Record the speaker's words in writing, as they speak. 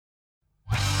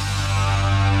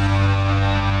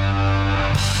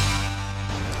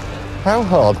How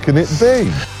hard can it be?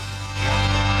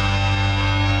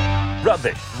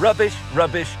 Rubbish, rubbish,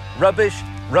 rubbish, rubbish,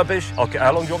 rubbish. Okay,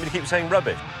 how long do you want me to keep saying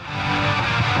rubbish?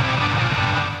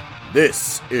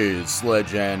 This is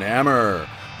Sledge and Hammer,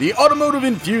 the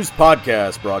automotive-infused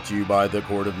podcast brought to you by the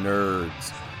Court of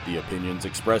Nerds. The opinions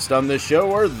expressed on this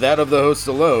show are that of the host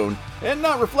alone, and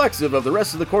not reflexive of the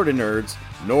rest of the Court of Nerds,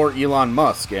 nor Elon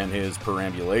Musk and his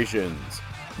perambulations.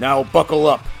 Now buckle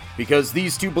up, because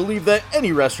these two believe that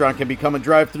any restaurant can become a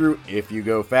drive-thru if you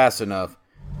go fast enough.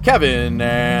 Kevin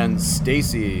and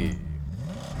Stacey.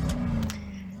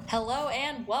 Hello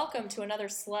and welcome to another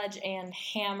Sledge and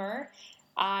Hammer.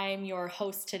 I'm your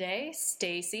host today,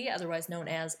 Stacey, otherwise known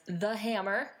as The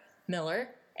Hammer Miller.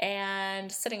 And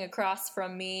sitting across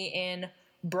from me in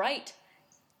bright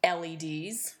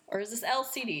LEDs, or is this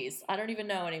LCDs? I don't even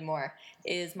know anymore,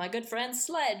 is my good friend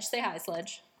Sledge. Say hi,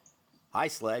 Sledge. Hi,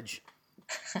 Sledge.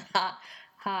 Ha,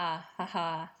 ha, ha,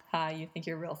 ha, ha. You think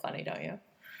you're real funny, don't you?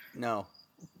 No.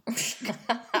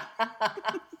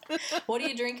 What are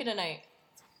you drinking tonight?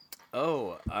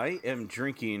 Oh, I am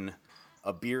drinking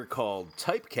a beer called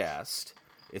Typecast.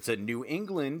 It's a New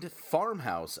England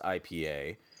farmhouse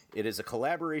IPA. It is a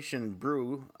collaboration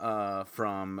brew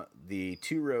from the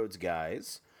Two Roads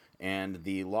guys and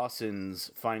the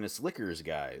Lawson's Finest Liquors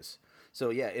guys. So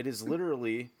yeah, it is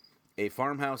literally a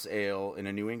farmhouse ale in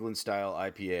a New England style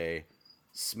IPA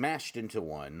smashed into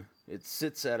one. It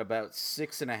sits at about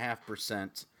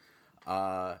 6.5%.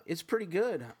 It's pretty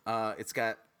good. It's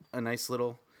got a nice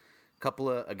little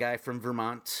a guy from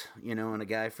Vermont, and a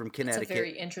guy from Connecticut. It's a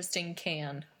very interesting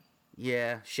can.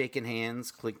 Yeah, shaking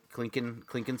hands,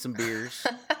 clinking some beers.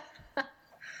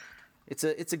 It's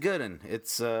a good one. And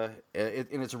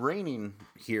it's raining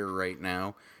here right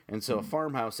now, and so a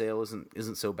farmhouse ale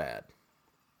isn't so bad.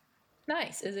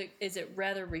 Nice. Is it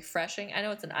rather refreshing? I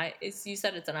know you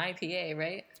said it's an IPA,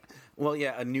 right? Well,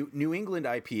 yeah, New England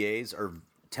IPAs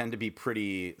tend to be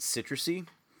pretty citrusy.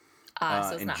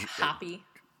 So it's not hoppy.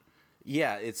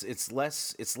 Yeah, it's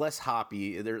less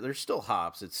hoppy. There's still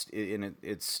hops.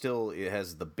 It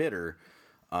has the bitter,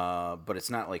 but it's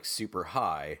not like super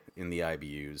high in the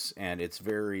IBUs, and it's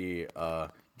very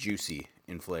juicy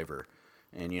in flavor.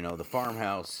 And the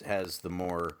farmhouse has the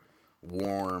more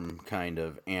warm kind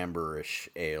of amberish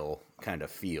ale kind of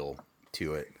feel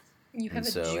to it. You have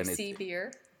a juicy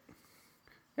beer.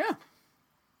 Yeah.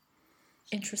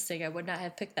 Interesting. I would not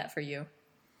have picked that for you.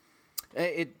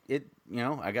 I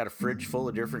got a fridge full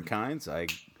of different kinds.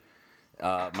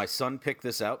 My son picked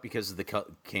this out because of the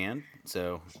can.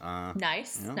 So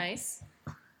nice. Nice.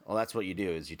 Well, that's what you do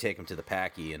is you take him to the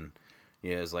packy and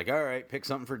it's like, all right, pick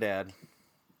something for Dad.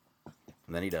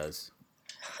 And then he does.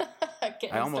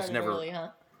 I almost never early, huh?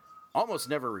 Almost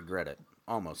never regret it.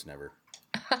 Almost never.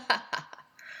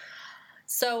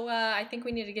 So I think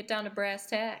we need to get down to brass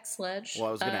tacks, Sledge.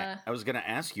 Well, I was gonna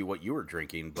ask you what you were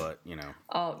drinking, but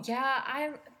Oh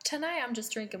yeah, tonight I'm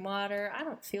just drinking water. I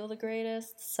don't feel the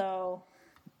greatest, so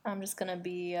I'm just gonna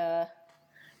be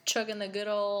chugging the good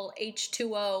old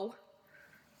H2O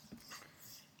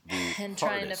and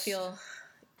trying to feel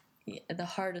the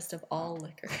hardest of all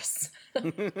liquors.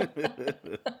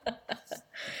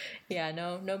 Yeah,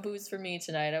 no booze for me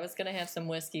tonight. I was gonna have some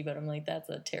whiskey, but I'm like, that's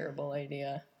a terrible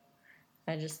idea.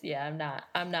 I'm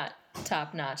not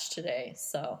top notch today,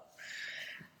 so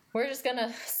we're just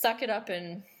gonna suck it up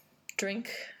and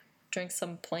drink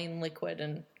some plain liquid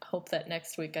and hope that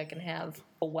next week I can have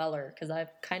a Weller, because I've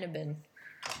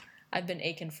been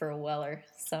aching for a Weller,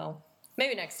 so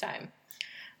maybe next time.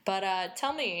 But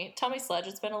tell me, Sledge,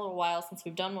 it's been a little while since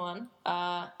we've done one.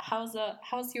 How's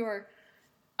your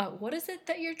what is it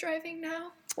that you're driving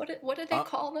now? What do they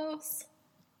call those?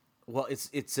 Well,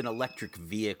 it's an electric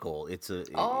vehicle. It's an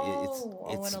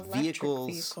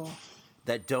vehicles vehicle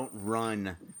that don't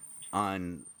run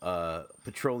on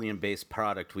petroleum-based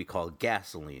product we call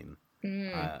gasoline.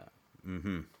 And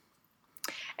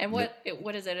what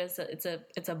is it?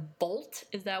 It's a Bolt?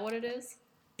 Is that what it is?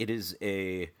 It is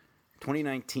a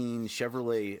 2019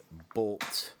 Chevrolet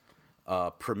Bolt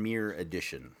Premier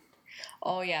Edition.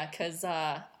 Oh yeah, because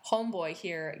homeboy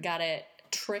here got it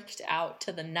tricked out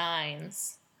to the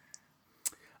nines.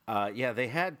 Yeah, they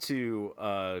had to,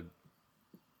 I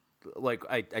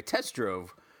test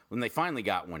drove when they finally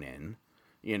got one in,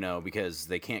 because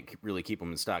they can't really keep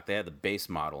them in stock. They had the base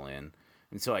model in.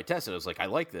 And so I tested. I was like, I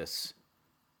like this.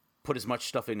 Put as much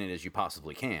stuff in it as you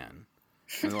possibly can.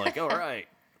 And they're like, all right,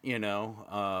 we'll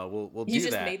do that. You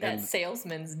just made that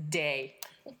salesman's day.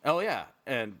 Oh, yeah.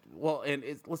 And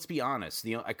let's be honest.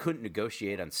 I couldn't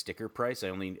negotiate on sticker price. I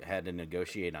only had to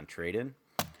negotiate on trade-in.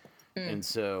 And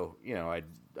so,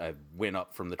 I went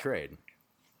up from the trade.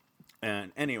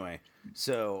 And anyway,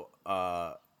 so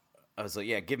I was like,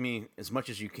 yeah, give me as much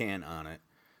as you can on it.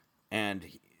 And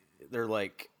they're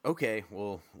like, okay,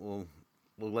 we'll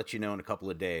let you know in a couple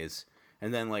of days.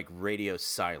 And then like radio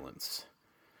silence.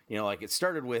 You know, like it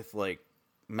started with like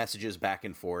messages back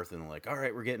and forth and like, all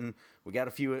right, we got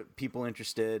a few people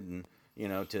interested and, you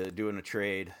know, to doing a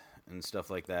trade and stuff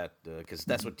like that. Cause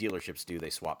that's what dealerships do. They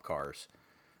swap cars.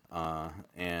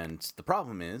 And the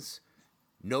problem is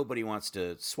nobody wants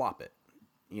to swap it.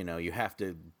 You know, you have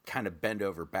to kind of bend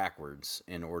over backwards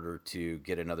in order to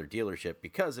get another dealership,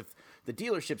 because if the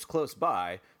dealership's close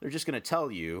by, they're just going to tell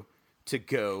you to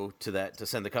go to that, to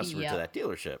send the customer to that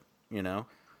dealership, you know?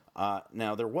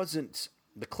 Now there wasn't,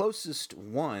 the closest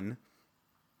one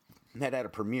that had a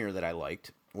Premier that I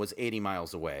liked was 80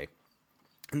 miles away,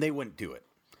 and they wouldn't do it.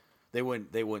 They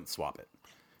wouldn't swap it.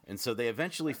 And so they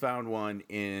eventually found one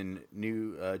in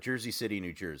Jersey City,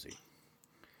 New Jersey.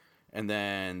 And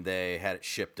then they had it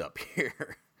shipped up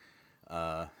here.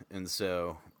 And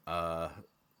so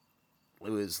it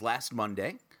was last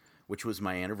Monday, which was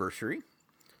my anniversary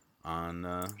on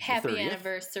Happy the 30th.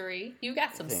 Anniversary. You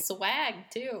got some swag,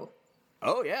 too.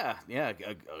 Oh, yeah. Yeah.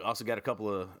 I also got a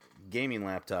couple of gaming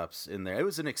laptops in there. It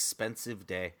was an expensive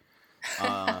day.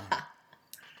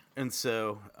 And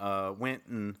so went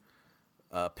and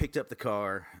picked up the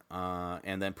car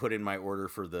and then put in my order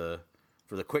for the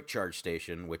quick charge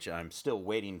station, which I'm still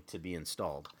waiting to be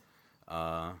installed.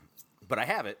 But I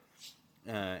have it,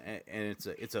 and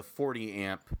it's a 40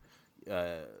 amp.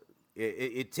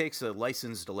 It takes a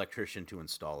licensed electrician to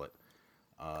install it.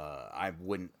 I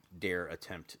wouldn't dare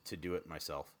attempt to do it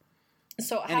myself.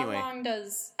 So how long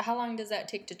does that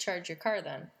take to charge your car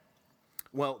then?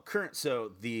 Well,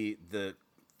 so the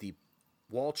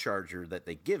wall charger that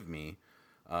they give me,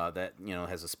 that, you know,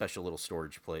 has a special little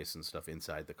storage place and stuff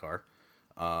inside the car.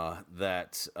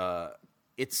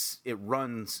 It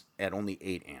runs at only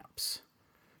 8 amps,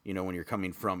 you know, when you're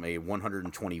coming from a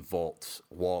 120 volt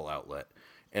wall outlet.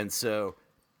 And so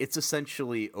it's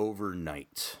essentially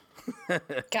overnight.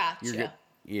 Gotcha.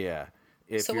 Yeah.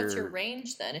 So what's your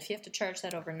range then? If you have to charge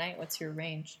that overnight, what's your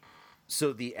range?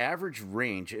 So the average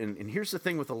range, and here's the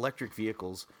thing with electric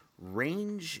vehicles,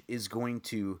 range is going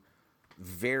to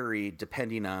vary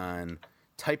depending on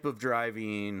type of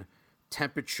driving,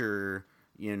 temperature,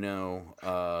 you know,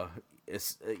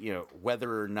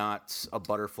 whether or not a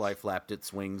butterfly flapped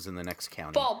its wings in the next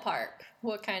county. Ballpark.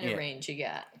 What kind of range you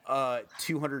got?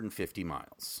 250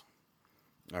 miles.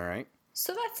 All right.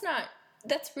 So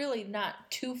that's really not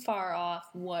too far off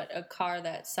what a car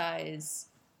that size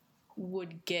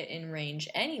would get in range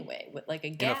anyway, with like a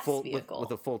gas vehicle.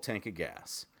 With a full tank of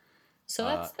gas.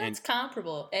 So that's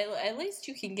comparable. At least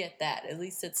you can get that. At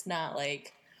least it's not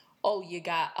like, oh, you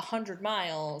got 100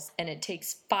 miles and it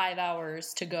takes 5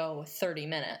 hours to go 30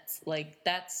 minutes. Like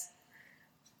that's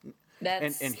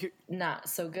not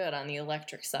so good on the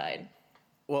electric side.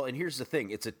 Well, and here's the thing.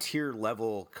 It's a tier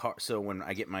level car. So when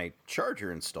I get my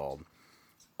charger installed,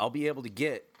 I'll be able to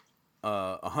get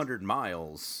 100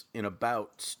 miles in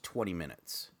about 20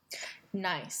 minutes.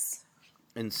 Nice.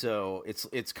 And so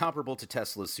it's comparable to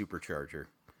Tesla's supercharger.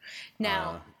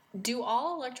 Now, do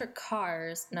all electric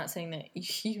cars, not saying that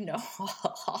you know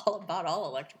all about all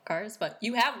electric cars, but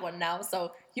you have one now,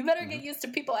 so you better get used to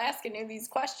people asking you these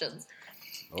questions.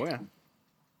 Oh, yeah.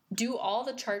 Do all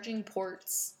the charging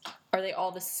ports, are they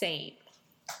all the same?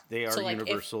 They are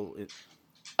universal.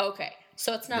 Okay.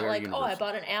 So it's not like, I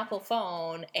bought an Apple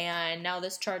phone and now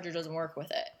this charger doesn't work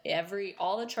with it.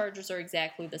 All the chargers are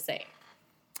exactly the same.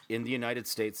 In the United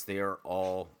States, they are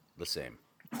all the same.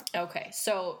 Okay.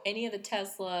 So any of the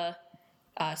Tesla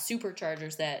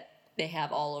superchargers that they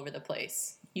have all over the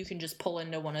place, you can just pull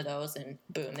into one of those and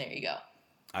boom, there you go.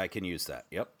 I can use that.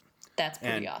 Yep. That's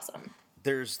pretty awesome.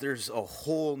 There's a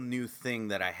whole new thing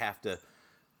that I have to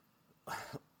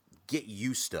get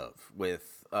used of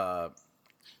with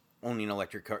owning an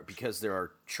electric car, because there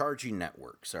are charging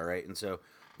networks, all right? And so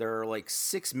there are like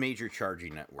 6 major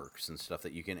charging networks and stuff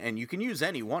that you can use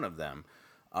any one of them,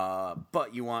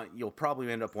 but you'll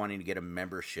probably end up wanting to get a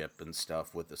membership and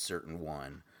stuff with a certain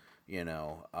one, you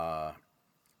know.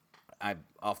 I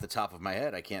off the top of my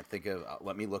head, I can't think of.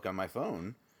 Let me look on my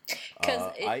phone.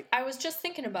 Because I was just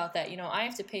thinking about that. You know, I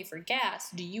have to pay for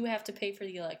gas. Do you have to pay for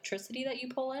the electricity that you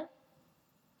pull in?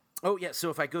 Oh yeah.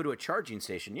 So if I go to a charging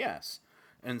station, yes.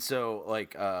 And so,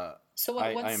 like, what's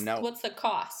the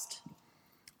cost?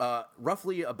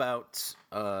 Roughly about,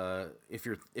 if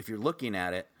you're looking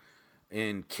at it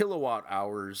in kilowatt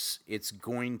hours, it's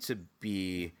going to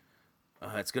be,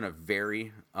 it's going to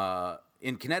vary.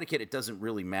 In Connecticut, it doesn't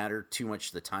really matter too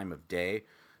much the time of day,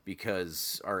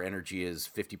 because our energy is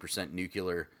 50%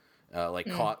 nuclear,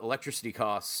 Electricity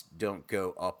costs don't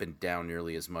go up and down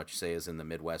nearly as much, say, as in the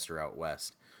Midwest or out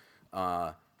west.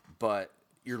 But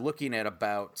you're looking at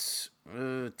about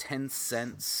 10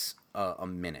 cents a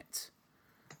minute.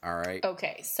 All right.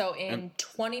 Okay, so in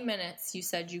 20 minutes, you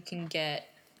said you can get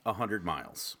 100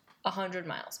 miles. 100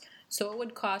 miles. So it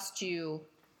would cost you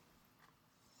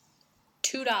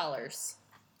 $2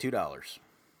 $2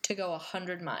 to go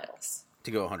 100 miles.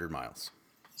 to go 100 miles.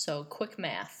 So quick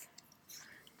math.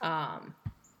 That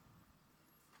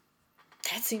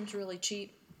seems really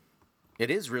cheap.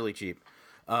 It is really cheap.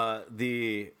 But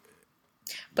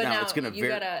now now it's gonna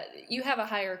you have a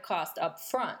higher cost up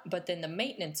front, but then the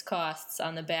maintenance costs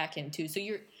on the back end too. So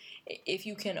if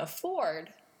you can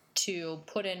afford to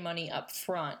put in money up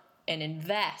front and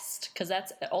invest, because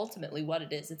that's ultimately what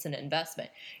it is. It's an investment.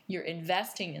 You're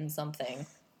investing in something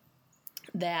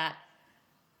that,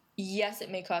 yes, it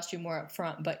may cost you more up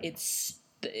front, but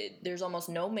there's almost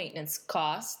no maintenance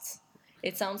costs.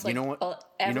 It sounds like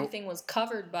everything was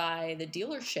covered by the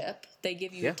dealership. They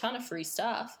give you a ton of free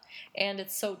stuff, and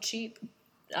it's so cheap.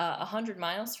 100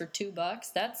 miles for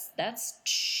 $2. That's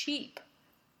cheap.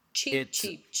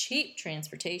 Cheap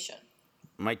transportation.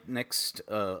 My next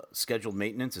scheduled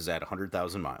maintenance is at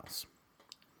 100,000 miles.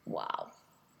 Wow.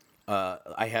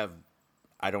 I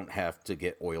don't have to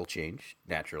get oil changed,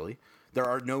 naturally. There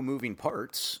are no moving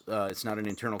parts. It's not an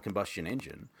internal combustion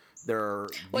engine. You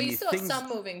still have some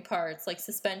moving parts, like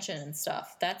suspension and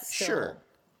stuff. That's still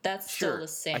the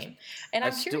same. And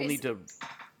I'm curious. Still need to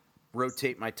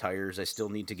rotate my tires. I still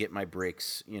need to get my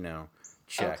brakes,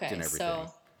 checked and everything.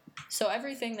 So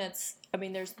everything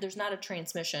there's not a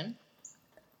transmission.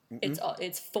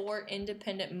 It's 4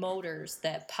 independent motors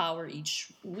that power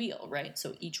each wheel, right?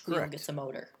 So each wheel gets a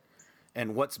motor.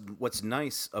 And what's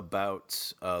nice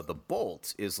about the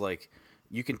Bolt is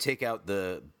you can take out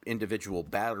the individual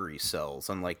battery cells,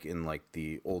 unlike in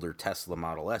the older Tesla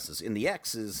Model S's. In the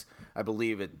X's, I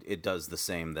believe it does the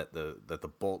same that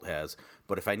the Bolt has.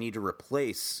 But if I need to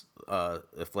replace,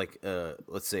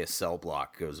 let's say a cell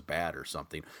block goes bad or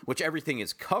something, which everything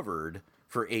is covered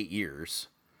for 8 years,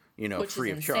 which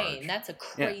free is of charge. Insane. That's a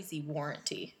crazy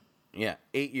warranty. Yeah,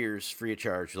 8 years free of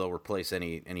charge. They'll replace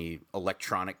any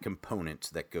electronic component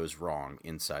that goes wrong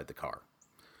inside the car.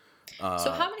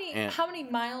 So how many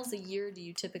miles a year do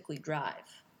you typically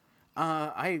drive?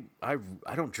 I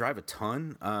don't drive a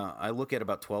ton. I look at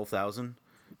about 12,000.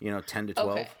 10 to 12.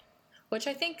 Okay. Which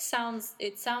I think sounds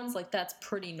like that's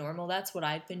pretty normal. That's what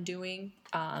I've been doing.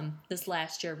 This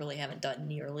last year, I really haven't done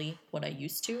nearly what I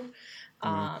used to.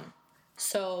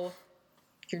 So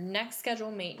your next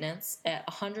scheduled maintenance at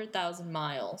 100,000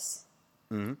 miles.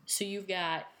 Mm-hmm. So you've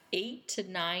got 8 to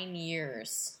 9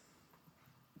 years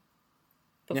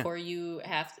before you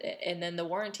have to, and then the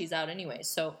warranty's out anyway.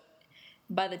 So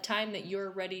by the time that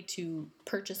you're ready to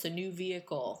purchase a new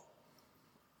vehicle,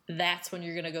 that's when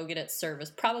you're going to go get it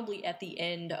serviced, probably at the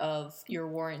end of your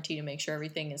warranty to make sure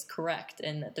everything is correct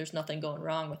and that there's nothing going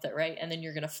wrong with it, right? And then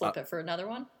you're going to flip it for another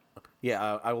one?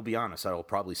 Yeah, I will be honest. I will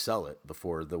probably sell it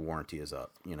before the warranty is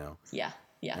up, Yeah,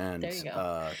 and, there you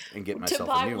go. And get myself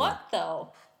a new one. To buy what,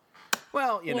 though?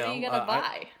 Well, what are you going to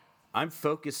buy? I'm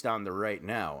focused on the right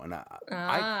now, and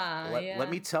let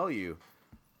me tell you,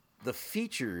 the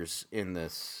features in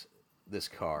this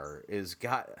car is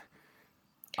got.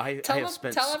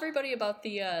 Tell everybody about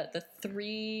the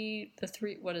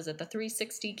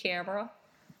 360 camera.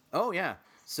 Oh yeah,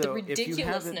 so the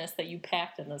ridiculousness that you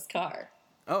packed in this car.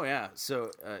 Oh yeah, so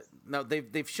now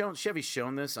Chevy's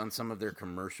shown this on some of their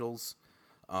commercials,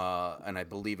 and I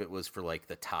believe it was for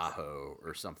the Tahoe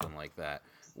or something like that,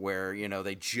 where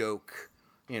they joke,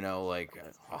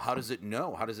 how does it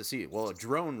know? How does it see it? Well, a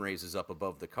drone raises up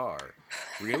above the car.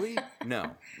 Really?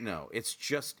 No,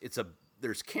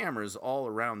 there's cameras all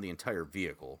around the entire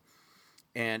vehicle,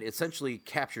 and essentially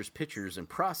captures pictures and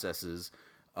processes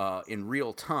in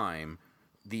real time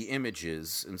the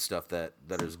images and stuff that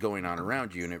is going on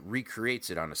around you, and it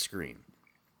recreates it on a screen.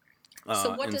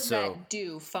 So what does that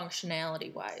do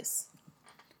functionality-wise?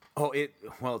 Oh, it's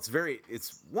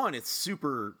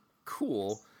super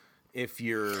cool if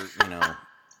you're,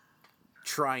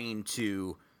 trying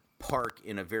to park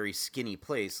in a very skinny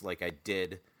place like I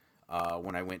did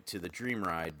when I went to the Dream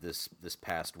Ride this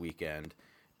past weekend.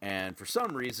 And for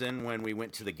some reason, when we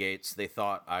went to the gates, they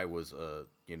thought I was a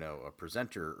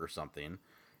presenter or something,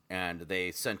 and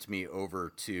they sent me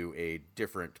over to a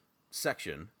different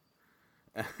section.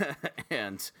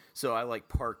 And so I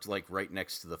parked right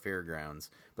next to the fairgrounds,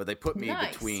 but they put me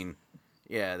between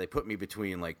two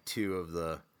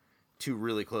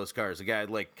really close cars. The guy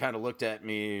kind of looked at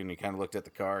me, and he kind of looked at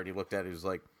the car, and he looked at it, he was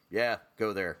like, yeah,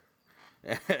 go there.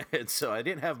 And so I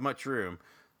didn't have much room.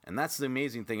 And that's the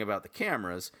amazing thing about the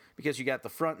cameras, because you got the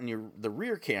front and the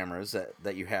rear cameras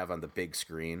that you have on the big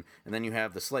screen, and then you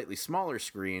have the slightly smaller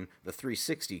screen, the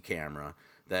 360 camera,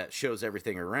 that shows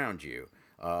everything around you.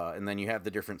 And then you have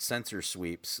the different sensor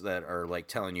sweeps that are like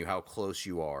telling you how close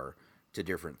you are to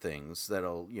different things.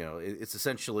 That'll, it's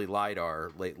essentially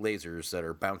LiDAR, lasers that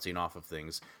are bouncing off of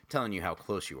things, telling you how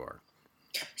close you are.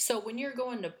 So when you're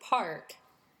going to park,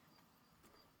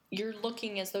 you're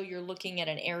looking as though you're looking at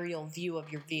an aerial view of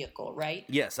your vehicle, right?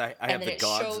 Yes, I have the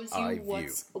God's eye view. And then it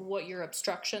shows you what your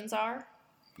obstructions are?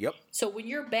 Yep. So when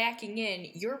you're backing in,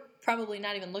 you're probably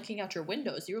not even looking out your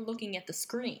windows. You're looking at the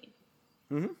screen.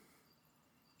 Mm-hmm.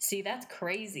 See, that's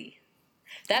crazy.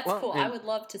 That's cool. I would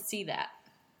love to see that.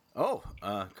 Oh,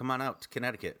 come on out to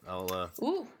Connecticut. I'll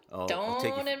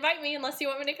don't invite me unless you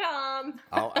want me to come.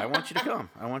 I want you to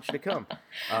come.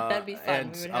 That'd be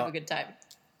fun. We would have a good time.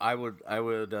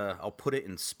 I'll put it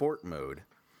in sport mode,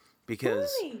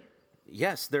 because really?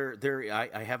 Yes,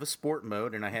 I have a sport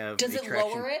mode, and I have. Does it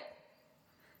lower it?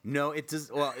 No, it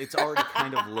does. Well, it's already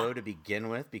kind of low to begin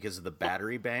with because of the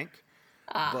battery bank.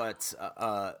 But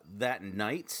that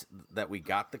night that we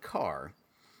got the car,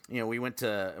 we went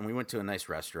to a nice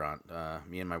restaurant,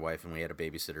 me and my wife, and we had a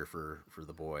babysitter for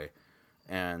the boy.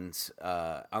 And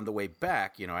on the way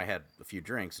back, I had a few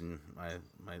drinks, and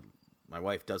my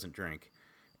wife doesn't drink.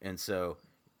 And so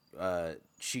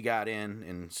she got in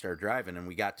and started driving, and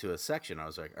we got to a section. I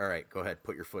was like, all right, go ahead,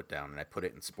 put your foot down. And I put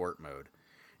it in sport mode.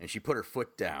 And she put her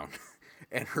foot down,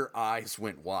 and her eyes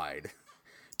went wide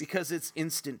because it's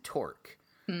instant torque.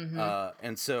 Mm-hmm.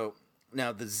 And so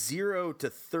now the 0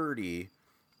 to 30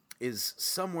 is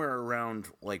somewhere around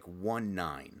like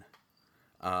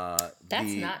 1.9.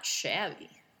 That's not shabby.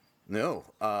 No,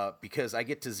 because I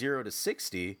get to 0 to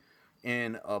 60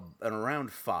 in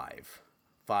around 5.5.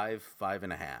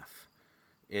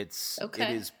 It's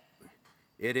okay.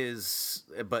 It is,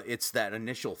 but it's that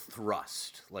initial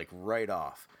thrust, like right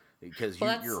off, because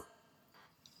you're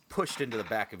pushed into the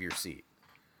back of your seat.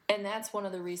 And that's one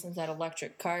of the reasons that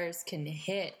electric cars can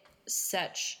hit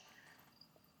such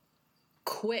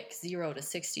quick 0 to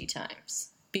 60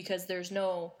 times, because there's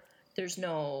no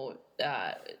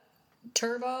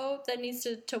turbo that needs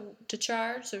to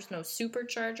charge. There's no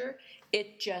supercharger.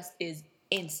 It just is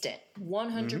instant,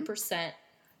 100%. Mm-hmm.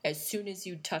 As soon as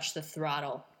you touch the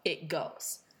throttle, it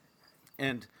goes.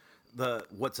 And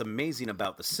what's amazing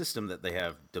about the system that they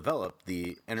have developed,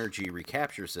 the energy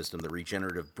recapture system, the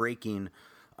regenerative braking.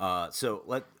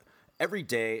 Every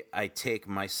day I take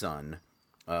my son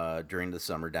during the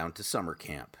summer down to summer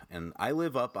camp, and I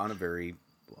live up on a very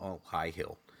high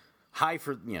hill, high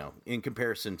for in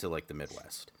comparison to like the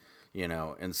Midwest,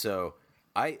 and so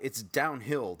it's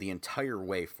downhill the entire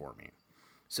way for me.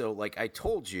 So like I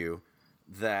told you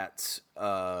that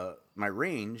my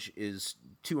range is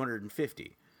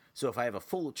 250. So if I have a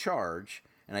full charge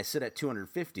and I sit at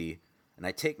 250 and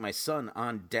I take my son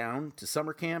on down to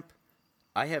summer camp,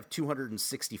 I have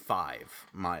 265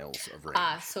 miles of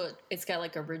range. So it's got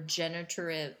like a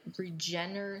regenerative.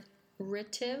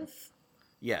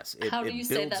 Yes. How do you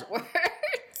say that word?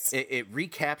 It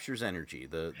recaptures energy.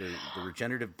 The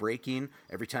regenerative braking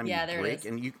every time you brake,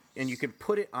 and you can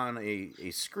put it on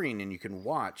a screen, and you can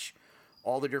watch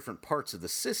all the different parts of the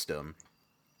system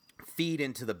feed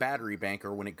into the battery bank,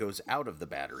 or when it goes out of the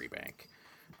battery bank.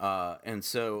 And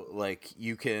so like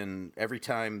you can, every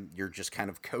time you're just kind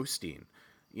of coasting,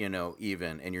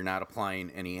 even, and you're not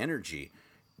applying any energy,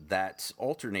 that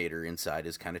alternator inside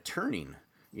is kind of turning,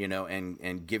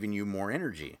 and giving you more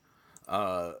energy.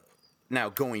 Now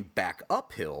going back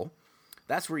uphill,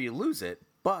 that's where you lose it.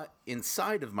 But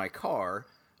inside of my car,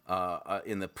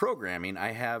 in the programming,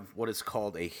 I have what is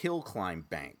called a hill climb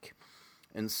bank.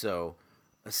 And so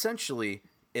essentially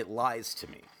it lies to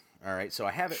me. All right. So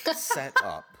I have it set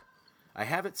up. I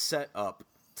have it set up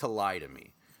to lie to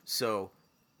me. So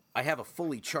I have a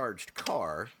fully charged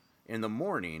car in the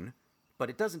morning, but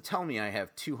it doesn't tell me I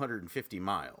have 250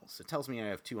 miles. It tells me I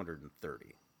have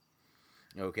 230.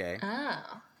 Okay.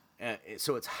 Oh.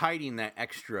 So it's hiding that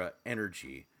extra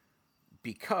energy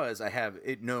because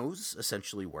it knows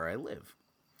essentially where I live,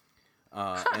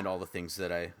 and all the things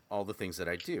that I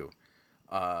do.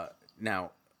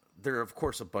 Now, there are of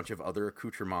course a bunch of other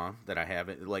accoutrements that I have,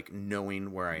 like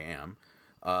knowing where I am.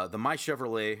 The My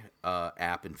Chevrolet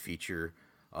app and feature,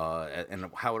 and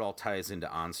how it all ties into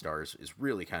OnStar is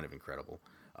really kind of incredible.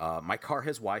 My car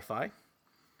has Wi-Fi,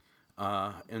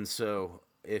 and so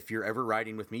if you're ever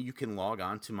riding with me, you can log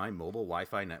on to my mobile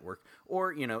Wi-Fi network,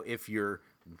 or if you're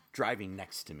driving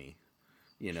next to me,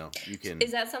 you can.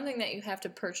 Is that something that you have to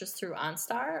purchase through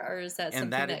OnStar, or is that something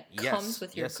that comes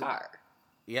with your car?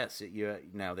 yes,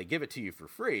 now they give it to you for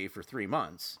free for 3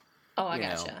 months. Oh, I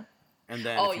gotcha. And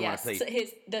then Oh, if you yes. want to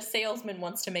pay, The salesman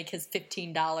wants to make his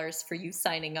 $15 for you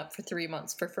signing up for 3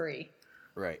 months for free.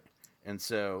 right. And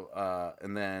so,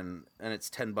 and it's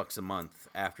 $10 a month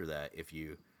after that if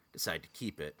you decide to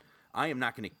keep it. I am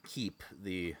not going to keep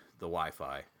the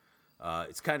Wi-Fi.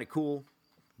 It's kind of cool,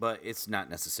 but it's not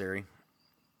necessary.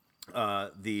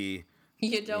 You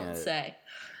don't say.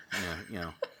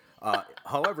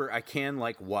 However, I can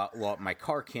my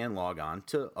car can log on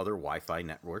to other Wi-Fi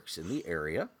networks in the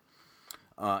area,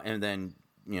 and then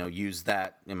use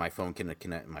that, and my phone can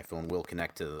connect. My phone will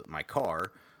connect to my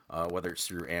car, whether it's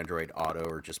through Android Auto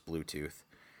or just Bluetooth.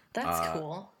 That's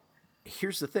cool.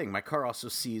 Here's the thing: my car also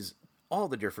sees all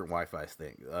the different Wi-Fi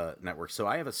networks. So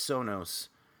I have a Sonos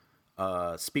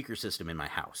speaker system in my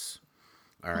house.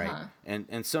 All right, and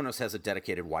Sonos has a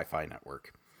dedicated Wi-Fi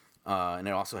network, and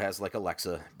it also has like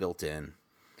Alexa built in.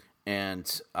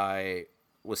 And I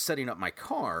was setting up my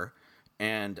car,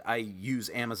 and I use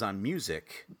Amazon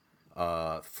Music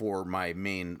for my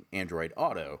main Android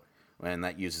Auto, and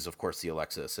that uses, of course, the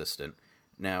Alexa assistant.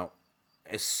 Now,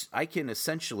 I can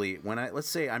essentially, let's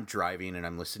say I'm driving and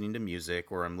I'm listening to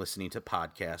music or I'm listening to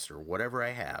podcasts or whatever I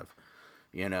have,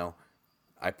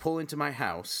 I pull into my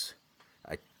house,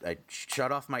 I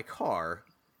shut off my car,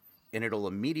 and it'll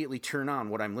immediately turn on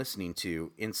what I'm listening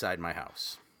to inside my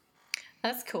house.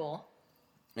 That's cool.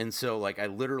 And so,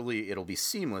 it'll be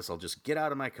seamless. I'll just get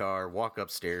out of my car, walk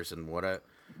upstairs, and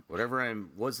whatever I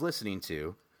was listening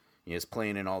to is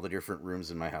playing in all the different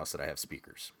rooms in my house that I have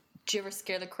speakers. Did you ever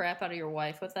scare the crap out of your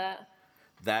wife with that?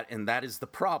 That is the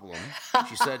problem.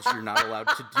 She said you're not allowed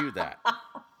to do that.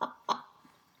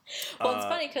 Well, it's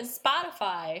funny because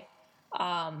Spotify,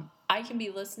 I can be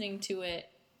listening to it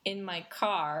in my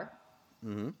car,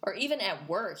 or even at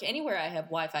work. Anywhere I have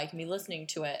Wi-Fi, I can be listening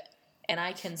to it, and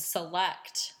I can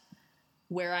select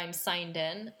where I'm signed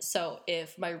in. So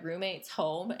if my roommate's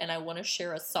home and I want to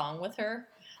share a song with her,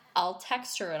 I'll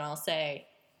text her and I'll say,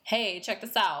 hey, check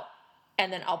this out.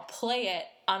 And then I'll play it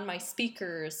on my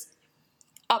speakers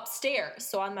upstairs,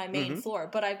 so on my main floor.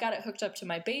 But I've got it hooked up to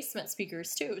my basement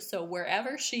speakers too, so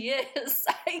wherever she is,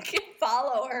 I can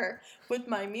follow her with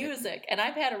my music. And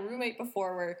I've had a roommate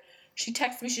before where she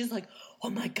texts me, she's like, oh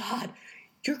my God,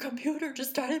 your computer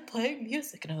just started playing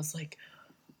music. And I was like,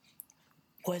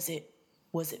 was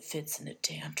it Fits in a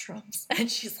Tantrums? And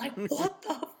she's like, what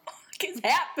the fuck is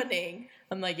happening?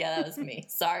 I'm like, yeah, that was me.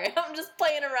 Sorry, I'm just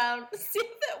playing around to see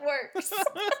if it works.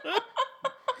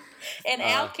 And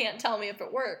Al can't tell me if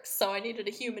it works, so I needed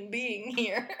a human being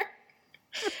here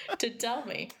to tell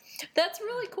me. That's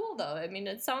really cool, though. I mean,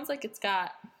 it sounds like it's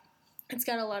got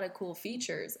a lot of cool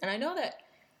features. And I know that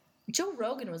Joe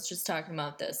Rogan was just talking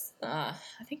about this. I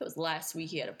think it was last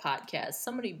week he had a podcast.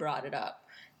 Somebody brought it up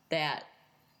that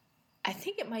I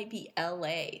think it might be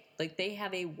LA. Like, they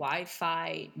have a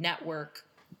Wi-Fi network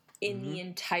in the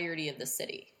entirety of the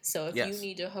city. So if you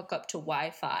need to hook up to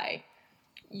Wi-Fi,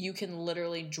 you can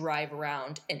literally drive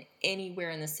around, and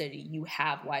anywhere in the city you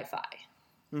have Wi-Fi,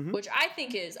 which I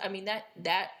think is, I mean,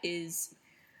 that is,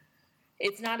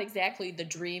 it's not exactly the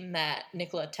dream that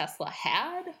Nikola Tesla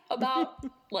had about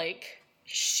like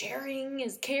sharing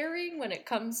is caring when it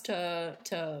comes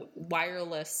to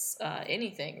wireless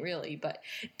anything really, but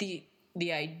the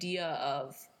idea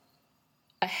of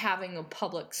having a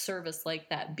public service like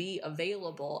that be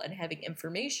available and having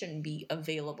information be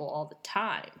available all the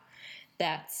time.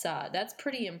 That's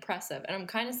pretty impressive, and I'm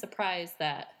kind of surprised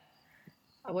that,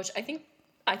 which I think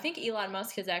Elon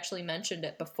Musk has actually mentioned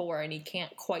it before, and he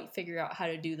can't quite figure out how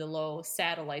to do the low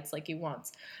satellites like he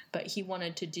wants, but he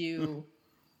wanted to do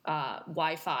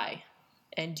Wi-Fi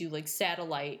and do like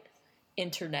satellite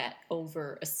internet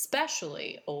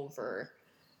especially over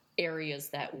areas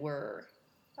that were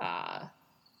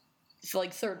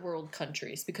like third world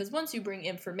countries, because once you bring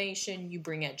information, you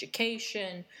bring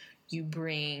education, you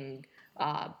bring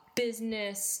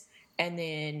business, and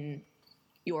then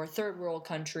your third world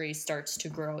country starts to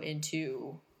grow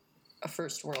into a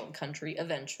first world country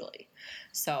eventually.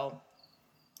 So,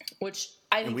 which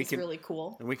I think is really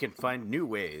cool. And we can find new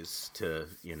ways to,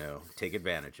 take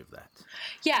advantage of that.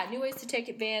 Yeah, new ways to take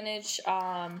advantage,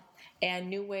 and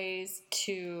new ways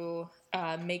to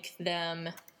make them,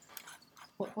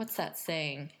 what's that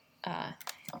saying?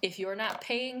 If you're not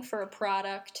paying for a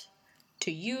product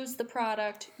to use the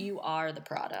product, you are the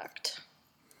product.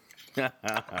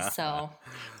 So,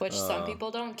 which some people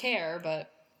don't care,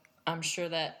 but I'm sure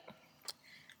that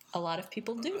a lot of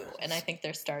people do, and I think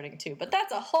they're starting to. But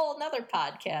that's a whole nother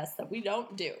podcast that we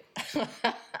don't do.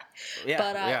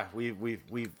 Yeah,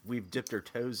 we've dipped our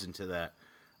toes into that.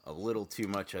 a little too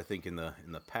much, I think, in the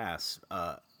past.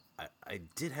 I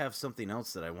did have something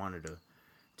else that I wanted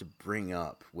to bring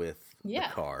up with the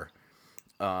car.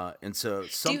 And so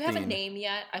something. Do you have a name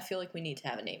yet? I feel like we need to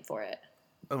have a name for it.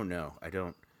 Oh no, I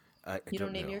don't. You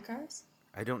don't name know. your cars?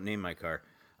 I don't name my car.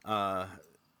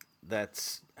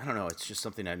 That's, I don't know. It's just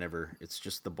something I never. It's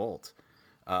just the Bolt.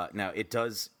 Now it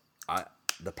does.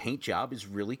 The paint job is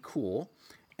really cool,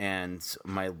 and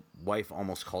my wife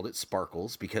almost called it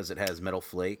Sparkles because it has metal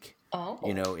flake,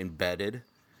 embedded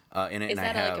in it. Is and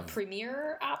that I have, like a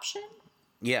premier option?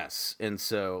 Yes, and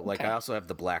so Okay. I also have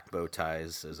the black bow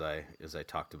ties as I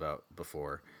talked about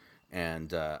before, and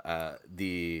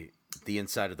the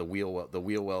inside of the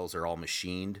wheel wells are all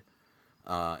machined,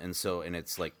 and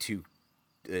it's like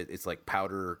it's like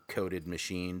powder coated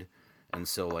machined, and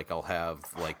so like I'll have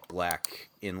like black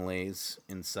inlays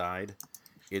inside.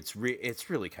 It's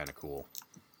really kind of cool.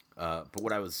 But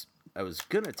what I was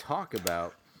gonna talk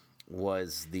about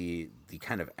was the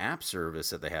kind of app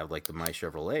service that they have, like the My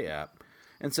Chevrolet app.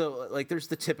 And so, like, there's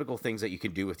the typical things that you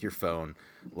can do with your phone,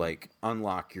 like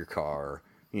unlock your car,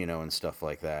 and stuff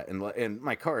like that. And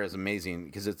my car is amazing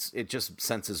because it just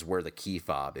senses where the key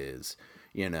fob is,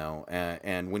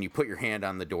 and when you put your hand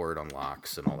on the door, it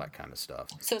unlocks and all that kind of stuff.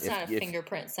 So it's not a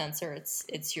fingerprint sensor;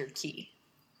 it's your key.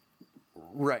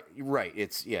 Right.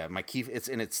 It's my key.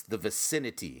 It's the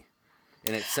vicinity,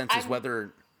 and it senses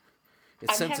whether.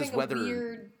 I'm having a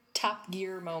weird Top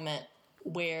Gear moment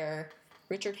where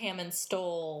Richard Hammond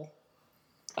stole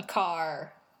a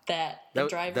car that the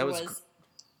driver was.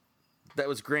 That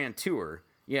was Grand Tour,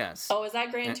 yes. Oh, was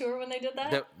that Grand Tour when they did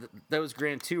that? That was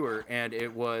Grand Tour, and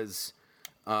it was.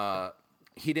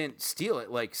 He didn't steal it.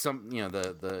 Like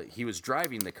he was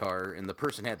driving the car, and the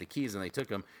person had the keys, and they took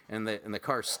them, and the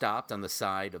car stopped on the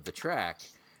side of the track,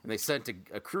 and they sent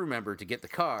a crew member to get the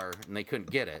car, and they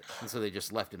couldn't get it, and so they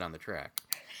just left it on the track.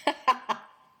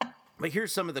 But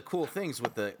here's some of the cool things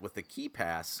with the key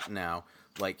pass now.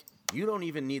 Like, you don't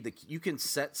even need you can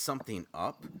set something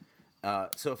up.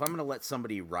 So if I'm going to let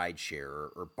somebody ride share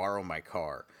or borrow my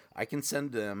car, I can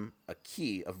send them a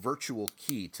virtual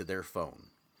key to their phone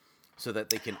so that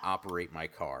they can operate my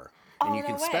car. And you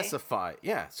can specify,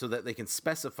 so that they can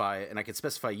specify it, and I can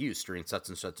specify use during such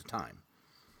and such a time.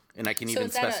 And I can even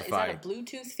specify. Is that a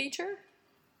Bluetooth feature?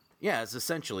 Yeah, it's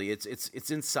essentially it's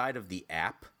inside of the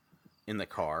app in the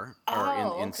car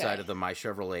inside of the My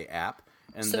Chevrolet app,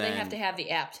 and so then they have to have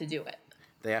the app to do it.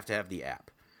 They have to have the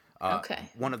app. Okay.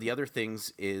 One of the other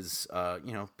things is,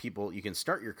 people, you can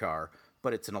start your car,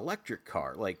 but it's an electric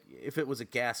car. Like if it was a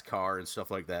gas car and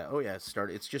stuff like that, start.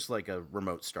 It's just like a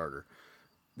remote starter.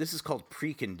 This is called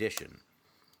precondition.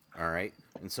 All right.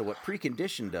 And so what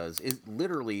precondition does is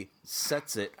literally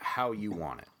sets it how you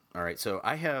want it. All right. So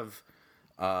I have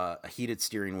a heated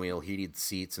steering wheel, heated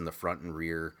seats in the front and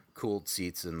rear, cooled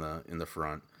seats in the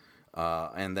front,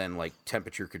 and then like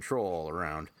temperature control all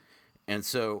around. And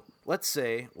so let's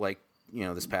say, like,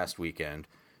 this past weekend,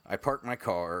 I parked my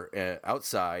car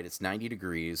outside. It's 90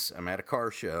 degrees. I'm at a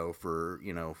car show for,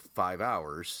 5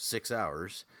 hours, 6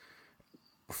 hours.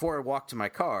 Before I walk to my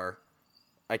car,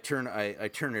 I turn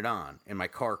it on, and my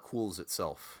car cools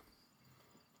itself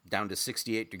down to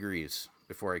 68 degrees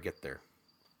before I get there.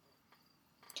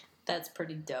 That's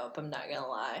pretty dope. I'm not gonna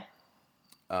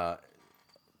lie.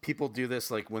 People do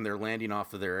this like when they're landing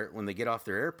when they get off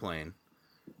their airplane.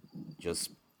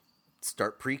 Just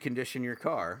start precondition your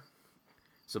car,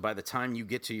 so by the time you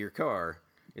get to your car,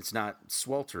 it's not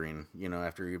sweltering,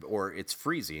 or it's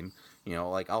freezing.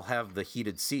 Like I'll have the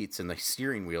heated seats and the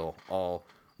steering wheel all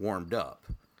warmed up.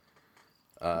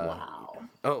 Wow.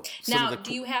 Oh, now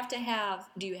do you have to have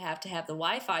the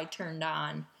Wi-Fi turned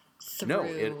on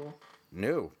through?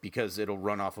 No, because it'll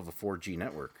run off of a 4G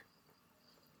network.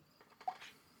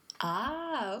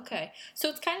 Ah, okay. So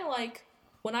it's kind of like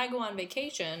when I go on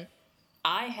vacation,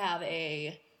 I have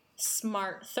a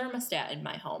smart thermostat in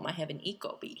my home. I have an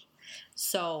Ecobee.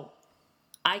 So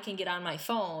I can get on my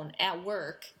phone at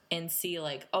work and see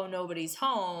like, oh, nobody's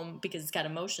home because it's got a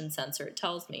motion sensor. It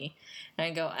tells me. And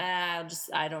I go,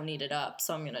 I don't need it up.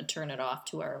 So I'm going to turn it off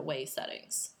to our away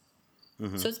settings.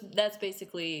 Mm-hmm. So that's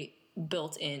basically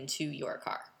built into your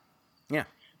car. Yeah.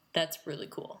 That's really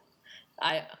cool.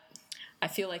 I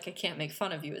feel like I can't make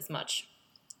fun of you as much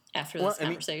after this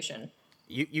conversation.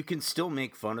 You can still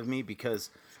make fun of me because,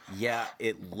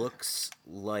 it looks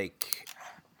like,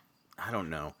 I don't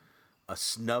know, a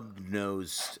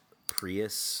snub-nosed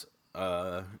Prius,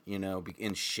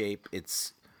 in shape.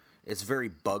 It's very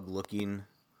bug-looking,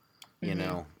 you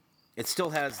know. It still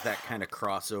has that kind of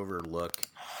crossover look,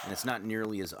 and it's not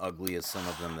nearly as ugly as some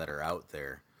of them that are out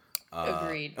there.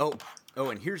 Agreed. Oh,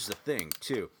 and here's the thing,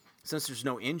 too. since there's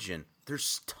no engine,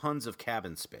 there's tons of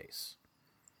cabin space.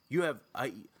 You have,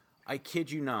 I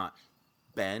kid you not,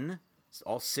 Ben,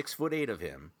 all 6'8" of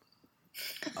him,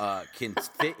 can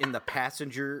fit in the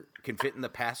passenger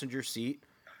seat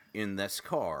in this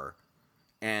car,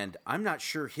 and I'm not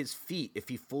sure his feet, if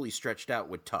he fully stretched out,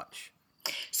 would touch.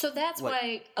 So that's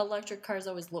why electric cars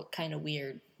always look kind of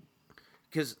weird.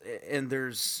 Because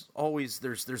there's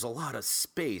a lot of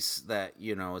space that,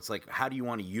 you know, it's like, how do you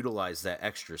want to utilize that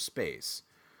extra space?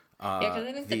 Yeah, because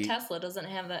I think the Tesla doesn't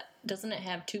have that. Doesn't it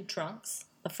have two trunks,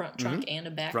 a front trunk and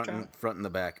a back trunk? Front and the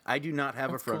back. I do not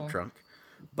have a front trunk,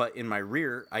 but in my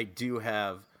rear, I do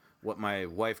have what my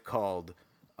wife called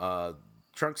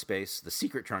trunk space, the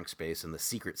secret trunk space, and the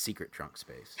secret trunk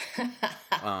space.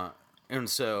 And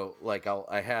so, like,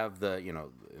 I have the, you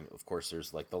know, of course,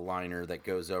 there's like the liner that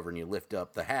goes over and you lift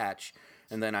up the hatch,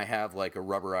 and then I have like a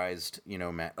rubberized, you know,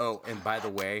 mat. Oh, and by the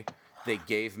way, they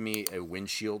gave me a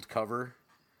windshield cover,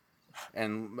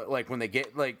 and like when they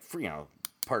get like, for, you know,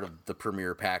 part of the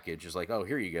premiere package is like, oh,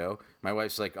 here you go. My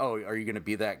wife's like, oh, are you gonna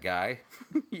be that guy?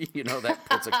 You know, that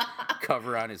puts a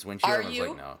cover on his windshield. Are I was you?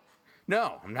 like,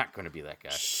 no, I'm not gonna be that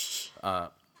guy.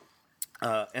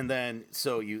 And then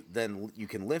you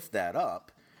can lift that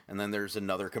up, and then there's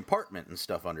another compartment and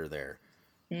stuff under there.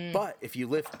 But if you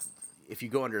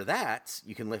go under that,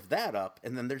 you can lift that up,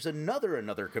 and then there's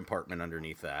another compartment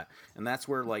underneath that, and that's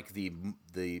where like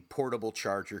the portable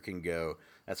charger can go.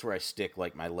 That's where I stick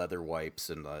like my leather wipes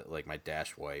and like my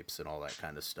dash wipes and all that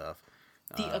kind of stuff.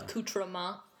 The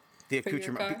accoutrement. The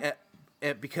accoutrement,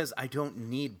 because I don't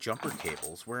need jumper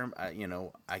cables.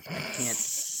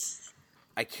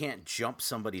 I can't jump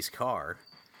somebody's car,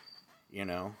 you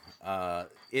know.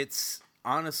 It's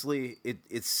honestly,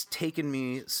 it's taken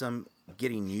me some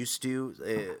getting used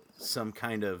to, some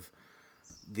kind of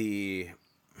the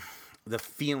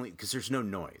feeling, because there's no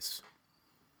noise.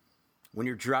 When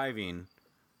you're driving,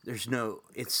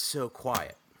 it's so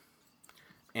quiet.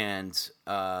 And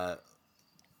I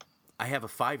have a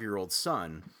 5-year-old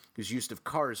son who's used to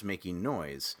cars making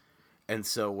noise. And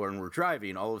so when we're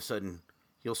driving, all of a sudden,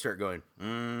 he'll start going,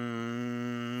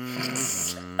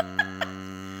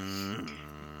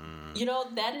 You know,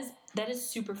 that is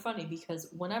super funny, because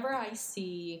whenever I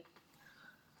see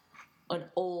an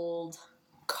old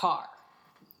car,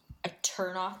 I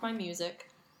turn off my music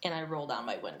and I roll down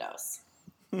my windows.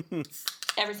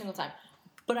 Every single time.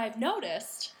 But I've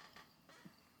noticed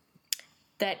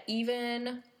that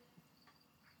even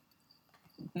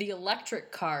the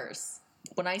electric cars,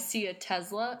 when I see a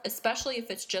Tesla, especially if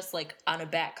it's just like on a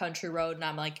backcountry road and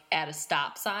I'm like at a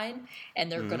stop sign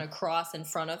and they're going to cross in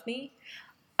front of me,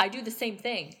 I do the same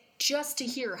thing just to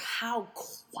hear how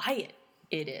quiet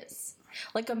it is.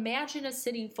 Like, imagine a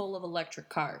city full of electric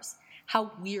cars.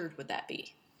 How weird would that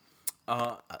be?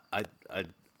 I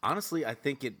honestly, I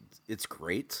think it's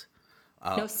great.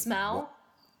 No smell?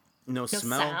 No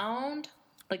smell. Sound?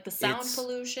 Like the sound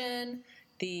pollution,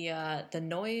 the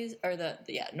noise, or the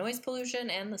noise pollution,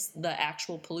 and the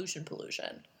actual pollution.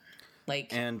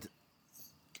 Like, and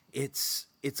it's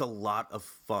a lot of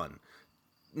fun.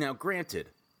 Now, granted,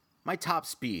 my top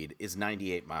speed is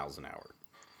 98 miles an hour.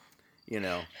 You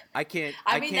know, I can't.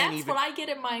 That's what I get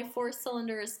in my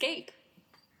 4-cylinder Escape.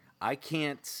 I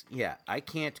can't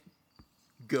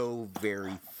go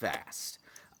very fast.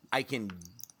 I can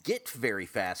get very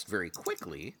fast very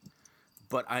quickly,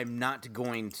 but I'm not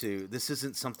going to. This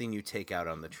isn't something you take out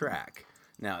on the track.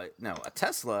 Now, a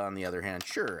Tesla, on the other hand,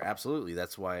 sure, absolutely.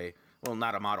 That's why. Well,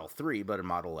 not a Model 3, but a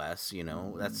Model S. You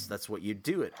know, that's what you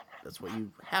do it. That's what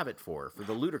you have it for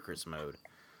the ludicrous mode.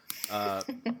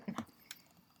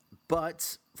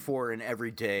 But for an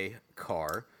everyday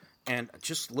car, and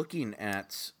just looking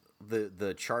at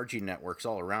the charging networks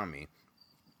all around me,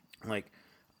 like,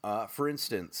 for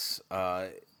instance,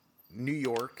 New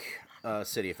York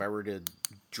City, if I were to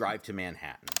drive to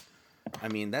Manhattan, I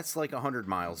mean, that's like 100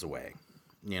 miles away,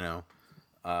 you know.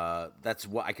 That's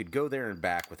what I could go there and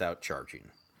back without charging.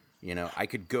 You know, I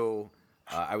could go.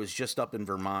 I was just up in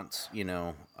Vermont, you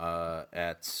know,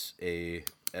 at a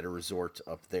resort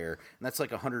up there, and that's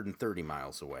like 130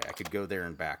 miles away. I could go there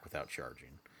and back without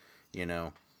charging. You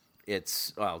know,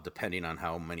 it's depending on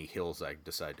how many hills I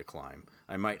decide to climb,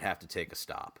 I might have to take a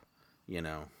stop. You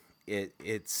know,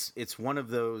 it's one of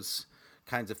those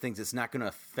kinds of things. It's not going to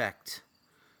affect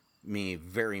me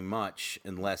very much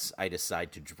unless I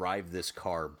decide to drive this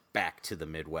car back to the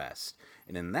Midwest.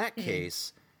 And in that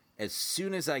case, as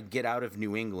soon as I get out of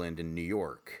New England and New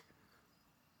York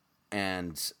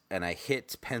and I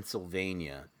hit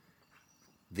Pennsylvania,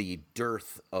 the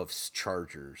dearth of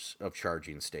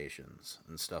charging stations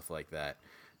and stuff like that,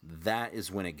 that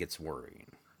is when it gets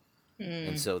worrying.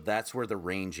 And so that's where the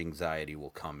range anxiety will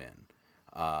come in.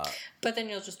 But then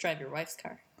you'll just drive your wife's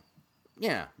car.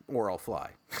 Yeah, or I'll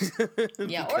fly.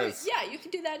 Yeah, Because- you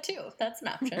can do that too. That's an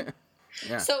option.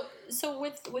 Yeah. So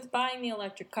with buying the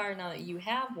electric car now that you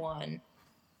have one,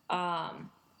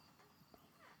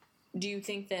 do you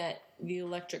think that the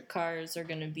electric cars are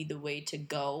going to be the way to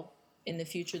go in the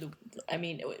future? I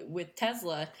mean, with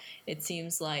Tesla, it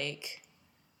seems like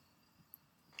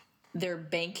they're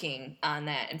banking on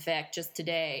that. In fact, just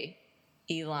today,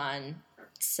 Elon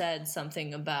said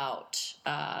something about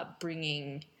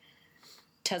bringing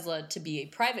Tesla to be a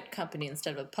private company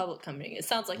instead of a public company. It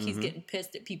sounds like he's getting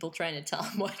pissed at people trying to tell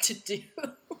him what to do.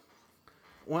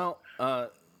 Well,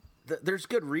 there's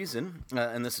good reason,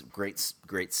 and this is great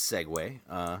segue.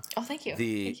 Oh, thank you.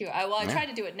 The- Thank you. I tried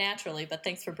to do it naturally, but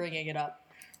thanks for bringing it up.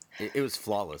 It was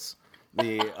flawless.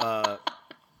 Yeah,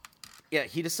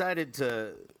 he decided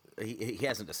to. He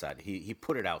hasn't decided. He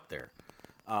put it out there,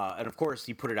 and of course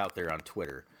he put it out there on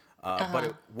Twitter.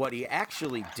 But what he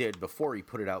actually did before he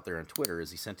put it out there on Twitter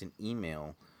is he sent an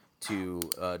email to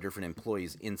different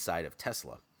employees inside of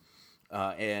Tesla,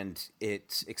 and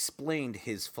it explained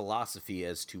his philosophy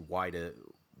as to why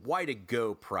to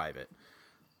go private.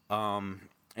 And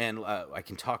I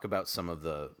can talk about some of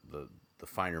the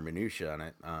finer minutia on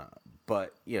it,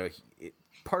 but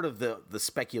part of the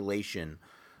speculation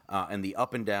and the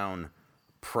up and down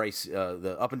price,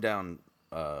 the up and down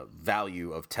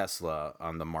value of Tesla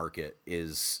on the market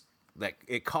is that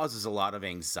it causes a lot of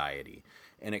anxiety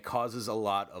and it causes a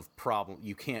lot of problem.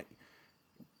 You can't,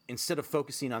 instead of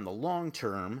focusing on the long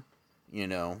term,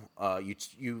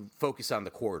 you focus on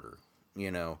the quarter.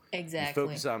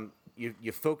 Exactly.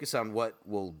 You focus on what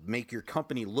will make your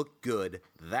company look good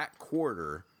that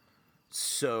quarter,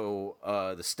 so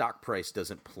the stock price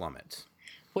doesn't plummet.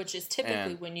 Which is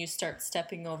typically when you start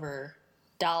stepping over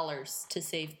dollars to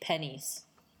save pennies.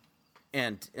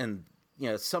 And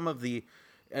some of the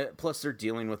plus they're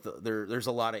dealing with there's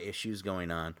a lot of issues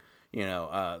going on.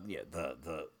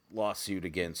 The lawsuit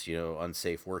against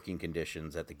unsafe working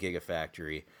conditions at the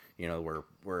Gigafactory.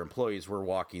 Where employees were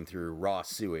walking through raw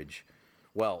sewage.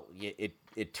 Well,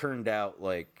 it turned out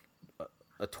like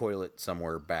a toilet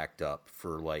somewhere backed up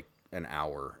for like an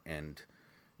hour, and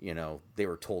they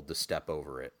were told to step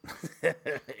over it.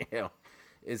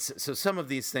 It's so some of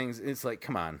these things. It's like,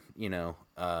 come on,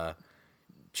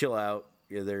 chill out.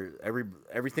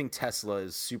 Everything Tesla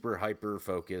is super hyper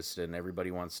focused, and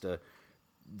everybody wants to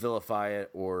vilify it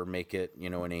or make it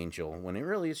an angel when it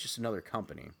really is just another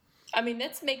company. I mean,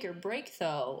 that's make or break,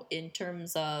 though, in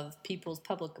terms of people's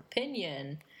public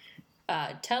opinion.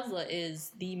 Tesla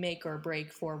is the make or break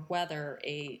for whether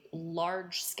a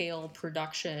large-scale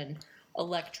production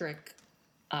electric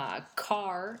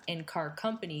car and car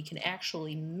company can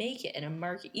actually make it in a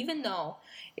market, even though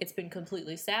it's been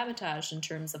completely sabotaged in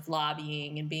terms of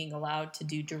lobbying and being allowed to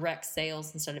do direct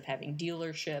sales instead of having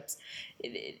dealerships.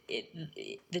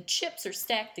 The chips are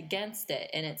stacked against it,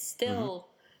 and it's still...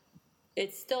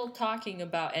 It's still talking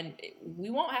about, and we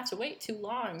won't have to wait too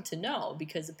long to know,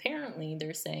 because apparently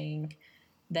they're saying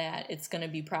that it's going to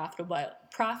be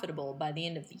profitable by the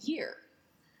end of the year.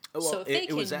 Well, so if they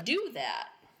can do that,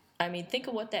 I mean, think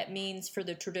of what that means for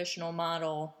the traditional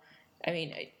model. I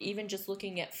mean, even just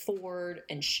looking at Ford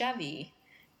and Chevy,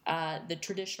 the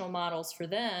traditional models for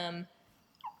them,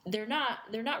 they're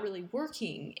not really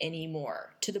working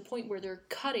anymore, to the point where they're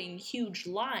cutting huge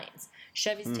lines.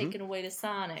 Chevy's taken away the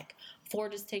Sonic.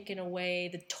 Ford has taken away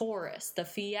the Taurus, the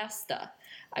Fiesta.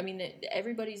 I mean,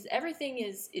 everything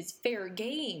is fair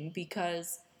game,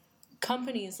 because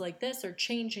companies like this are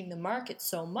changing the market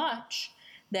so much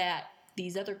that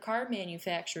these other car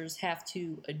manufacturers have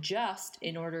to adjust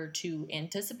in order to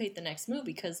anticipate the next move,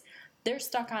 because they're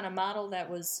stuck on a model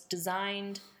that was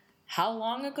designed how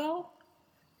long ago?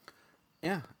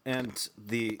 Yeah, and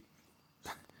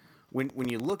when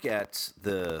you look at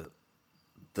the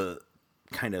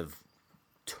kind of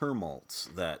tumults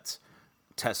that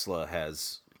Tesla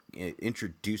has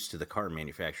introduced to the car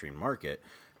manufacturing market,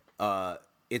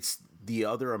 it's the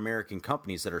other American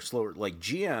companies that are slower, like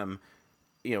GM,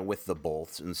 with the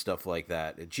Bolts and stuff like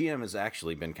that. GM has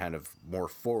actually been kind of more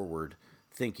forward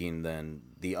thinking than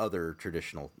the other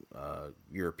traditional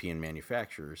European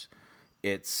manufacturers.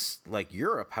 It's like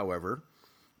Europe, however,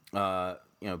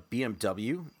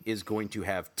 BMW is going to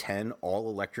have 10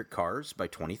 all-electric cars by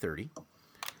 2030.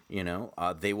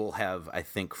 They will have, I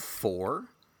think, 4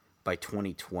 by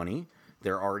 2020.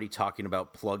 They're already talking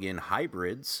about plug-in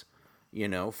hybrids,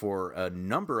 for a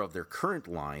number of their current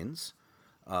lines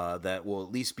that will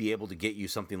at least be able to get you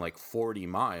something like 40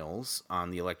 miles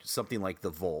on the something like the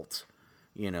Volt,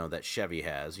 that Chevy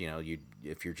has.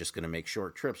 If you're just going to make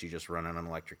short trips, you just run on an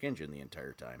electric engine the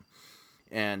entire time.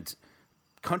 And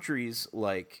countries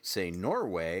like, say,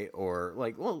 Norway or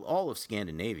all of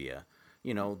Scandinavia,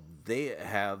 they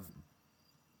have,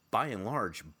 by and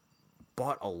large,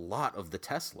 bought a lot of the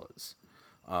Teslas.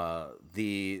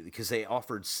 Because they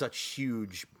offered such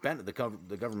huge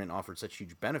the government offered such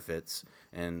huge benefits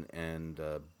and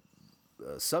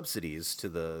subsidies to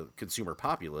the consumer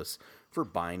populace for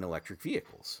buying electric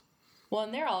vehicles. Well,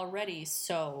 and they're already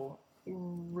so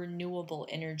renewable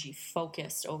energy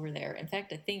focused over there. In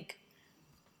fact, I think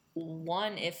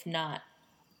one, if not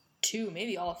two,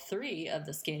 maybe all three of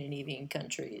the Scandinavian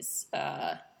countries,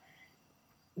 I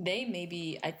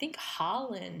think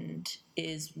Holland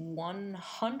is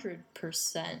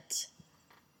 100%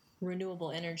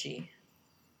 renewable energy.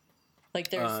 Like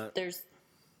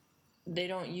they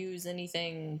don't use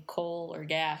anything coal or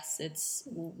gas. It's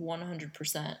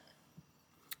 100%.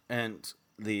 And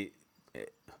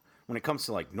when it comes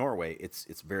to like Norway,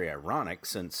 it's very ironic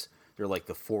since they're like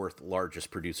the fourth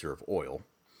largest producer of oil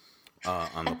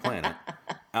on the planet.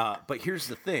 But here's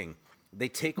the thing. They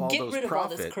take all those profits. Get rid of all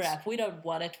this crap. We don't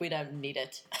want it. We don't need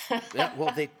it. Yeah,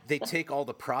 well, they take all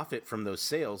the profit from those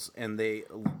sales and they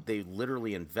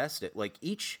literally invest it. Like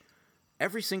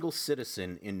every single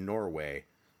citizen in Norway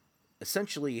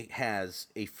essentially has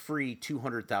a free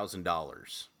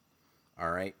 $200,000.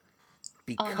 All right,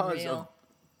 because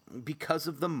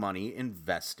of the money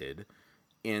invested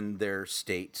in their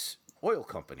state's oil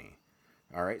company.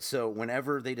 All right, so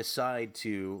whenever they decide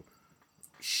to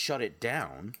shut it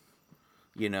down,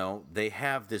 they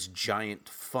have this giant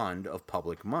fund of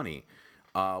public money,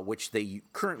 which they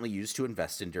currently use to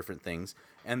invest in different things,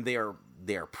 and they are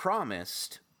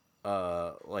promised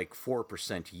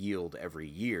 4% yield every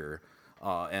year,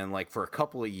 and like for a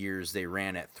couple of years they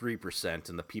ran at 3%,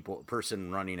 and the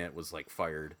person running it was like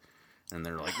fired, and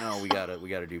they're like, no, we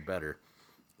gotta do better.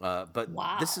 But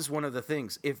wow. This is one of the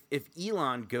things. If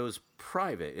Elon goes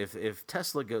private, if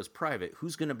Tesla goes private,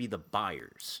 who's going to be the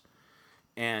buyers?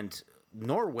 And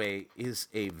Norway is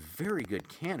a very good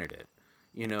candidate,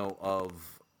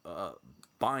 of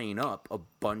buying up a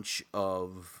bunch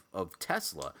of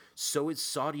Tesla. So is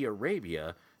Saudi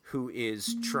Arabia, who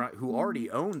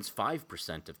already owns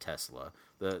 5% of Tesla.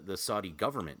 The Saudi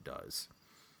government does,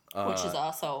 which is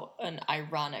also an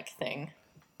ironic thing.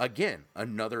 Again,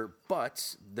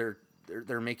 but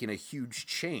they're making a huge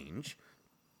change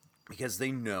because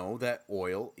they know that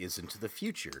oil isn't the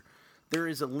future. There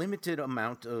is a limited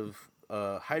amount of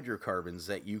hydrocarbons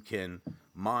that you can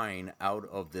mine out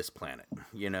of this planet.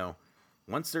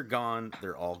 Once they're gone,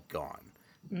 they're all gone.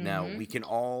 Mm-hmm. Now, we can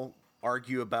all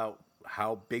argue about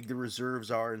how big the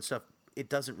reserves are and stuff. It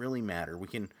doesn't really matter.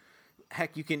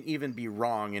 You can even be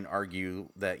wrong and argue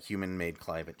that human-made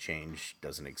climate change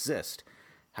doesn't exist.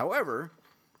 However,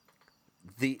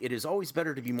 it is always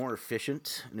better to be more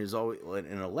efficient, and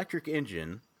an electric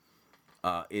engine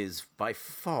is by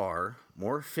far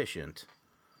more efficient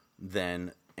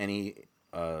than any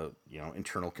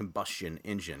internal combustion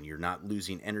engine. You're not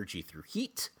losing energy through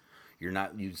heat. You're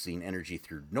not using energy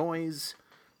through noise.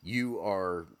 You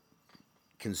are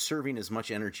conserving as much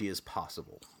energy as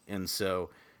possible. And so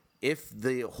if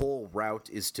the whole route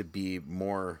is to be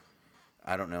more,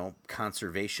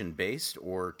 conservation-based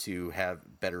or to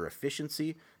have better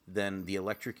efficiency, then the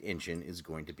electric engine is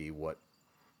going to be what,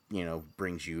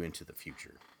 brings you into the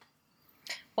future.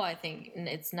 Well, I think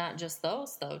it's not just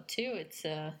those, though, too.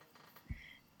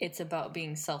 It's about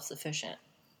being self-sufficient.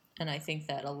 And I think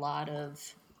that a lot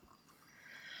of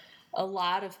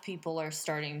people are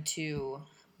starting to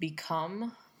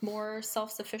become more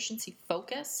self-sufficiency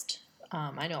focused.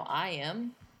 I know I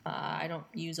am. I don't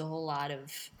use a whole lot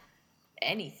of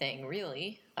anything,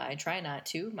 really. I try not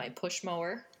to. My push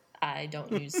mower, I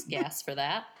don't use gas for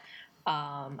that.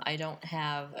 I don't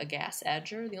have a gas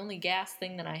edger. The only gas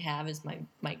thing that I have is my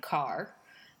car.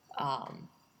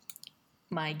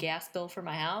 My gas bill for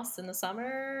my house in the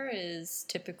summer is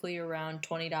typically around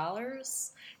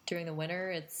 $20. During the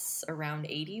winter, it's around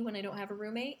 $80 when I don't have a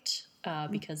roommate,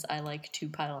 because I like to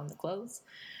pile on the clothes.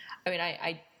 I mean,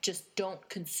 I just don't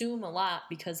consume a lot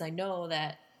because I know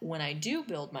that when I do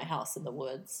build my house in the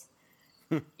woods,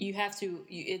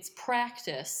 it's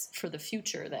practice for the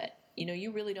future that,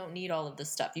 you really don't need all of this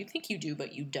stuff. You think you do,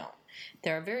 but you don't.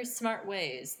 There are very smart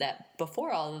ways that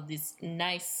before all of these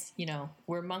nice,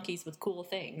 we're monkeys with cool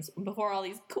things, before all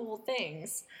these cool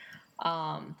things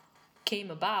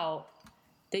came about,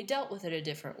 they dealt with it a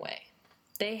different way.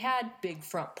 They had big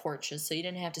front porches, so you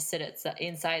didn't have to sit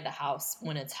inside the house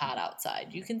when it's hot outside.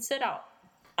 You can sit out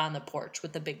on the porch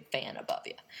with a big fan above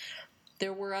you.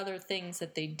 there were other things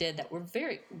that they did that were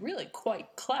really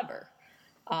quite clever.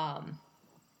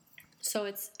 So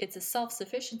it's a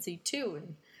self-sufficiency too.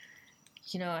 And,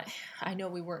 I know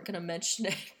we weren't going to mention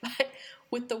it, but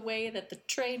with the way that the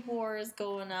trade war is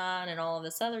going on and all of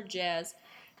this other jazz,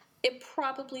 it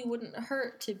probably wouldn't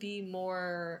hurt to be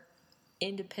more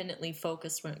independently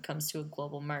focused when it comes to a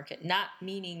global market. Not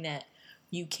meaning that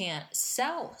you can't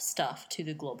sell stuff to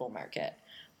the global market,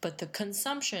 but the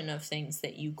consumption of things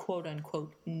that you quote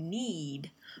unquote need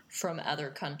from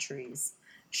other countries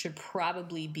should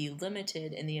probably be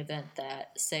limited in the event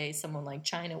that, say, someone like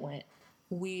China went,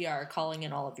 we are calling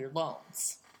in all of your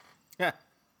loans. Yeah.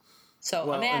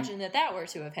 So imagine that were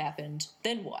to have happened.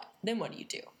 Then what? Then what do you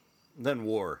do? Then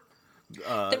war.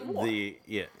 Then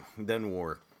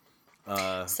war.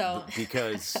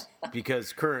 Because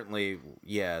currently,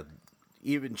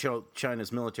 even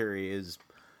China's military is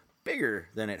bigger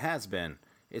than it has been.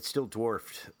 It's still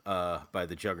dwarfed by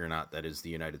the juggernaut that is the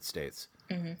United States.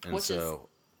 Mm-hmm. Which is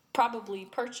probably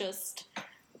purchased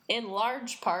in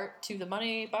large part to the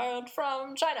money borrowed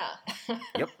from China.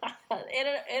 Yep.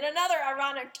 in another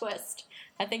ironic twist.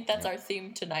 I think that's our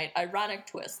theme tonight, ironic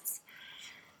twists.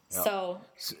 Yep.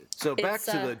 So back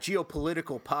to the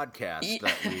geopolitical podcast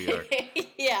that we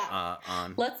are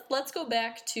on. Let's go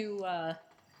back to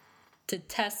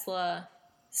Tesla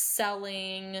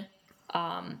selling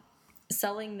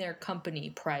their company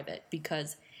private,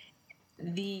 because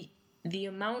the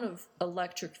amount of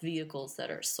electric vehicles that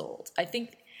are sold, I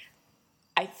think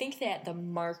that the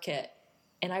market,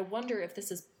 and I wonder if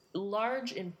this is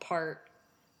large in part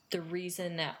the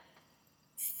reason that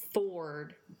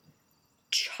Ford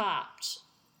chopped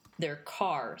their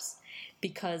cars,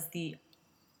 because the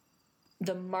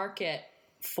market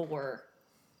for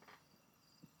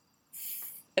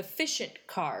efficient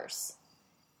cars,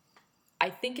 I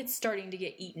think it's starting to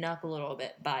get eaten up a little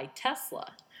bit by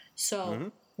Tesla.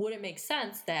 So would it make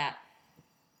sense that,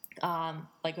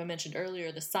 like I mentioned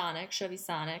earlier, the Sonic, Chevy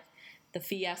Sonic, the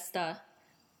Fiesta,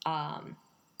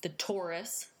 the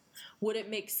Taurus, would it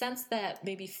make sense that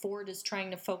maybe Ford is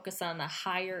trying to focus on the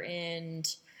higher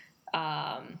end,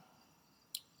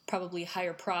 probably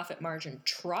higher profit margin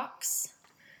trucks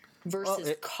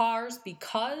versus cars,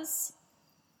 because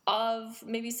of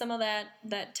maybe some of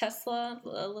that Tesla,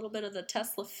 a little bit of the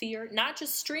Tesla fear, not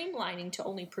just streamlining to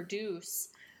only produce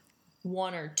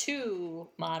one or two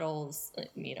models,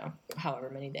 however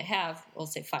many they have, we'll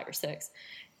say 5 or 6,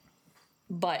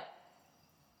 but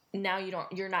now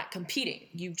you're not competing.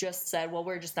 You've just said, well,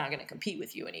 we're just not going to compete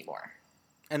with you anymore.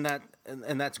 And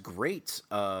that's great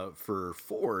for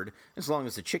Ford, as long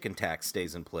as the chicken tax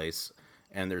stays in place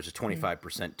and there's a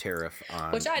 25% tariff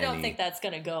on. Which I don't think that's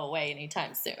going to go away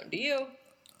anytime soon. Do you?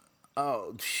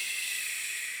 Oh,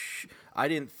 I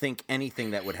didn't think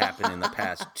anything that would happen in the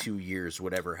past 2 years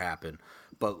would ever happen.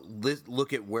 But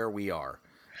look at where we are.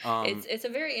 It's a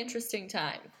very interesting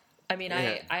time. I mean,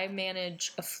 I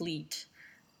manage a fleet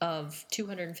of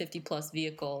 250 plus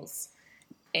vehicles,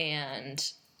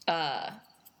 and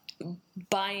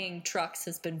buying trucks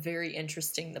has been very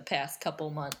interesting the past couple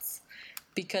months,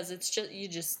 because it's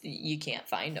you can't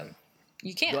find them.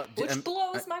 You can't, which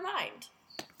blows my mind.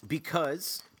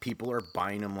 Because people are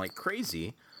buying them like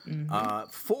crazy. Mm-hmm.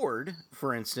 Ford,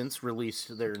 for instance,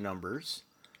 released their numbers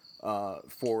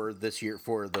for this year,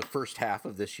 for the first half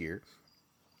of this year.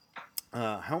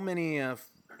 How many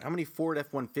Ford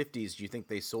F-150s do you think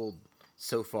they sold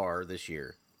so far this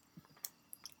year?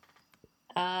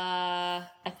 I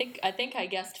think I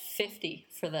guessed 50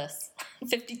 for this.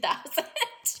 50,000.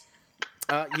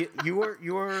 You're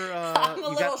I'm a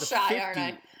little shy, 50, aren't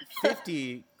I?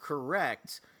 50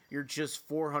 correct. You're just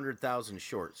 400,000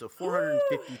 short. So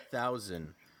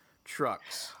 450,000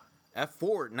 trucks.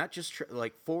 Ford, not just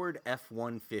like Ford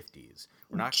F-150s.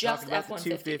 We're not just talking about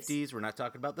F-150s. The 250s. We're not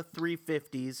talking about the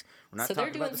 350s. We're not so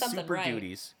talking about the Super right.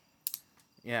 Duties.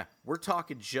 Yeah, we're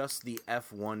talking just the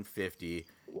F-150.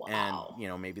 Wow.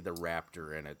 And maybe the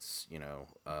Raptor and its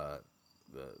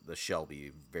the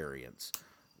Shelby variants.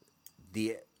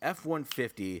 The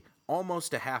F-150,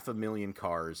 almost 500,000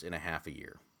 cars in a half a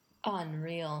year.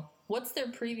 Unreal. What's their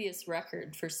previous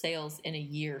record for sales in a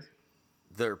year?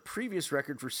 Their previous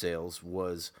record for sales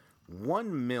was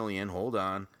 1 million. Hold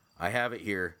on. I have it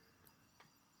here.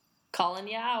 Calling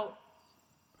you out.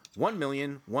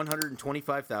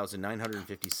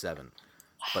 1,125,957. Wow.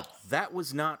 But that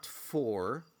was not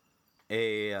for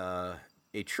a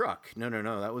truck. No.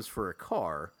 That was for a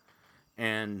car.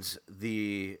 And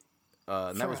that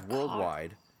was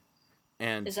worldwide.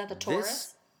 And is that the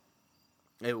Taurus?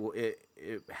 It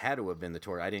had to have been the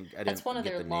Taurus. I didn't. That's one of get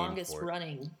their the longest name for it.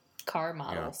 running car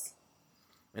models.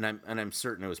 and I'm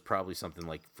certain it was probably something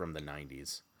like from the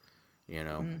 90s. You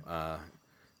know,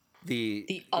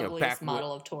 the ugliest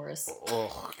model of Taurus.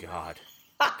 Oh God.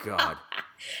 God.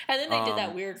 And then they did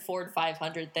that weird Ford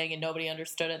 500 thing, and nobody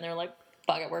understood it. And they're like,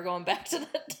 "Fuck it, we're going back to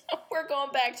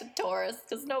Taurus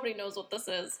because nobody knows what this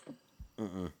is."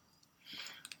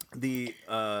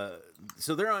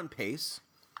 So they're on pace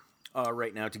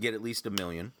right now to get at least 1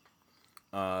 million.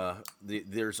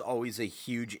 There's always a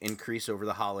huge increase over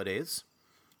the holidays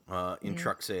in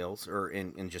truck sales or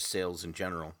in just sales in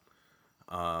general.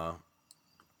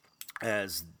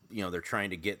 As you know, they're trying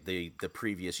to get the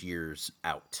previous years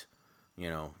out,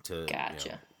 to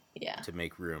to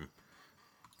make room.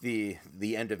 The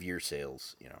end of year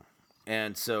sales,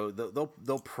 and so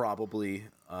they'll probably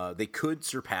they could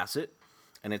surpass it,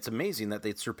 and it's amazing that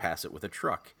they'd surpass it with a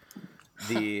truck.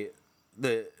 The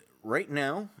right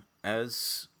now,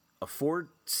 as a Ford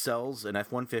sells an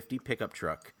F-150 pickup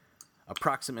truck,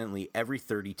 approximately every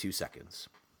 32 seconds.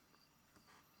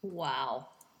 Wow.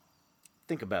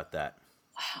 Think about that.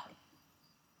 Wow.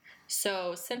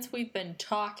 So, since we've been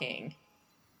talking...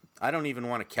 I don't even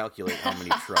want to calculate how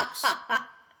many trucks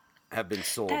have been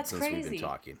sold since we've been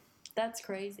talking. That's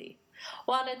crazy.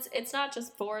 Well, and it's not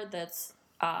just Ford that's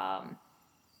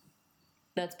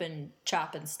been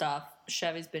chopping stuff.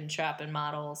 Chevy's been chopping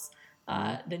models.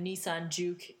 The Nissan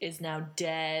Juke is now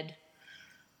dead.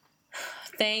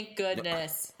 Thank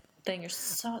goodness. They're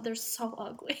so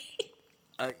ugly.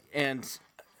 And...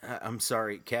 I'm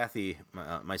sorry, Kathy,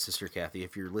 my sister Kathy,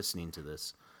 if you're listening to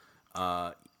this,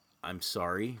 I'm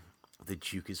sorry. The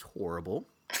Juke is horrible.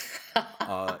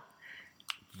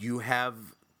 You have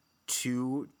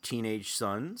 2 teenage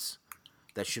sons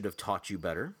that should have taught you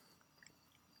better.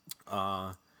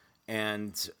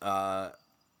 And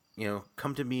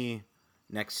come to me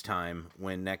next time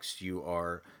when you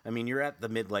are... I mean, you're at the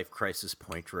midlife crisis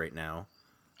point right now,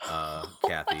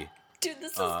 Kathy. Dude,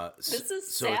 this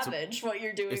is savage what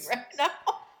you're doing right now.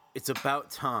 It's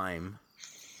about time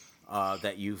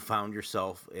that you found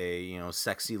yourself a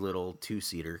sexy little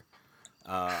 2-seater.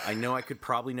 I know I could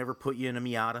probably never put you in a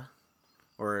Miata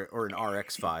or an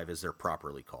RX-5 as they're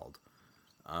properly called.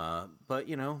 But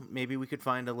maybe we could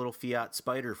find a little Fiat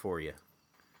Spider for you.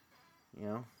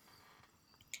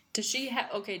 Does she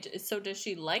have... Okay, so does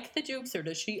she like the Jukes or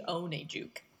does she own a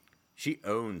Juke? She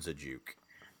owns a Juke.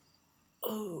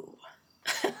 Oh.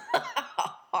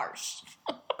 Harsh.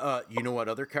 You know what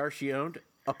other car she owned?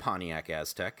 A Pontiac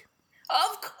Aztek.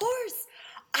 Of course.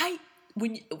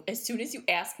 As soon as you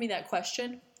asked me that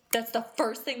question, that's the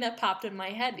first thing that popped in my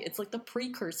head. It's like the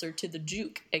precursor to the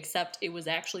Juke, except it was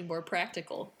actually more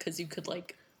practical because you could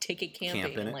take it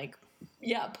camping and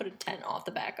put a tent off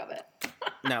the back of it.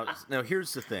 Now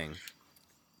here's the thing.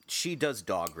 She does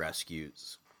dog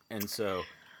rescues, and so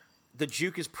the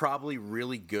Juke is probably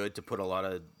really good to put a lot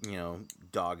of,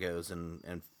 doggos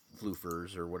and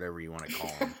floofers or whatever you want to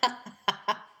call them.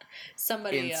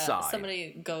 Somebody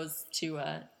goes to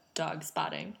dog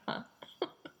spotting, huh?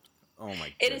 Oh my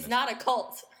goodness. It is not a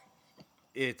cult.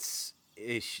 It's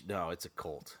a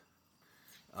cult.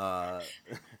 I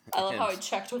love how I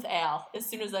checked with Al. As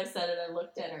soon as I said it, I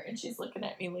looked at her and she's looking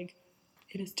at me like,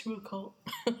 it is too a cult.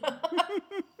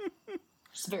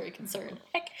 She's very concerned.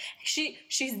 Heck,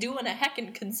 she's doing a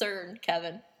heckin' concern,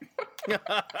 Kevin.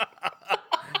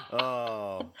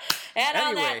 Oh. And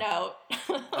anyway, on that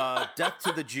note, death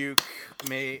to the Juke.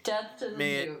 May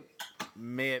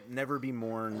it never be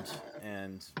mourned,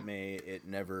 and may it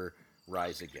never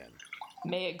rise again.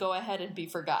 May it go ahead and be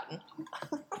forgotten.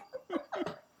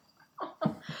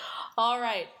 All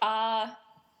right.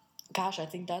 Gosh, I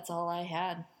think that's all I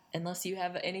had. Unless you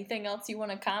have anything else you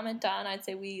want to comment on, I'd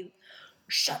say we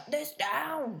shut this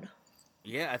down.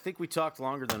 Yeah, I think we talked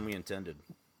longer than we intended.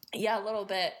 Yeah, a little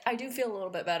bit. I do feel a little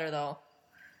bit better though.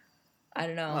 I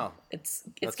don't know. Well, it's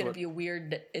gonna be a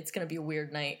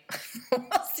weird night.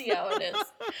 We'll see how it is.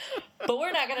 But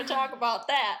we're not gonna talk about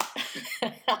that.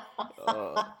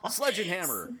 Sledge and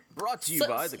Hammer, brought to you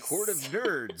by the Court of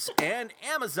Nerds and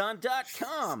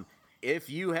Amazon.com. If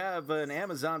you have an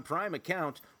Amazon Prime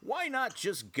account, why not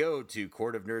just go to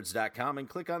courtofnerds.com and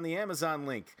click on the Amazon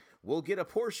link? We'll get a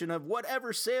portion of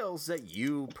whatever sales that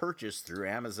you purchase through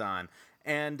Amazon,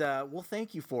 and we'll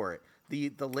thank you for it.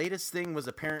 The latest thing was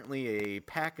apparently a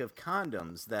pack of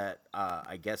condoms that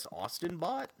I guess Austin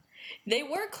bought. They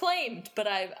were claimed, but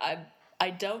I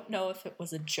don't know if it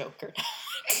was a joke or not.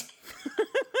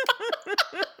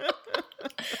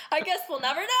 I guess we'll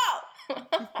never know.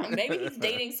 Maybe he's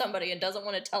dating somebody and doesn't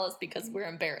want to tell us because we're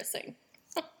embarrassing.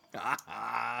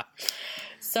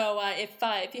 So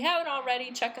if you haven't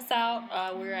already, check us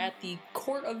out. We're at the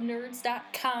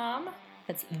courtofnerds.com.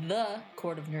 That's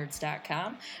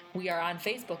thecourtofnerds.com. We are on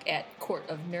Facebook at Court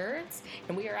of Nerds,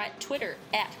 and we are at Twitter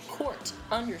at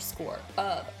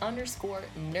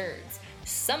court_of_nerds.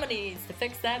 Somebody needs to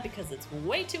fix that because it's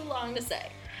way too long to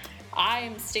say. I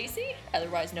am Stacey,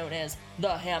 otherwise known as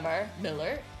The Hammer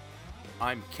Miller.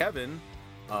 I'm Kevin,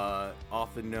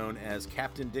 often known as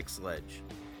Captain Dick Sledge.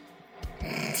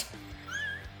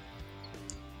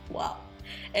 Wow.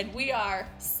 And we are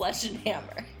Sledge and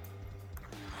Hammer.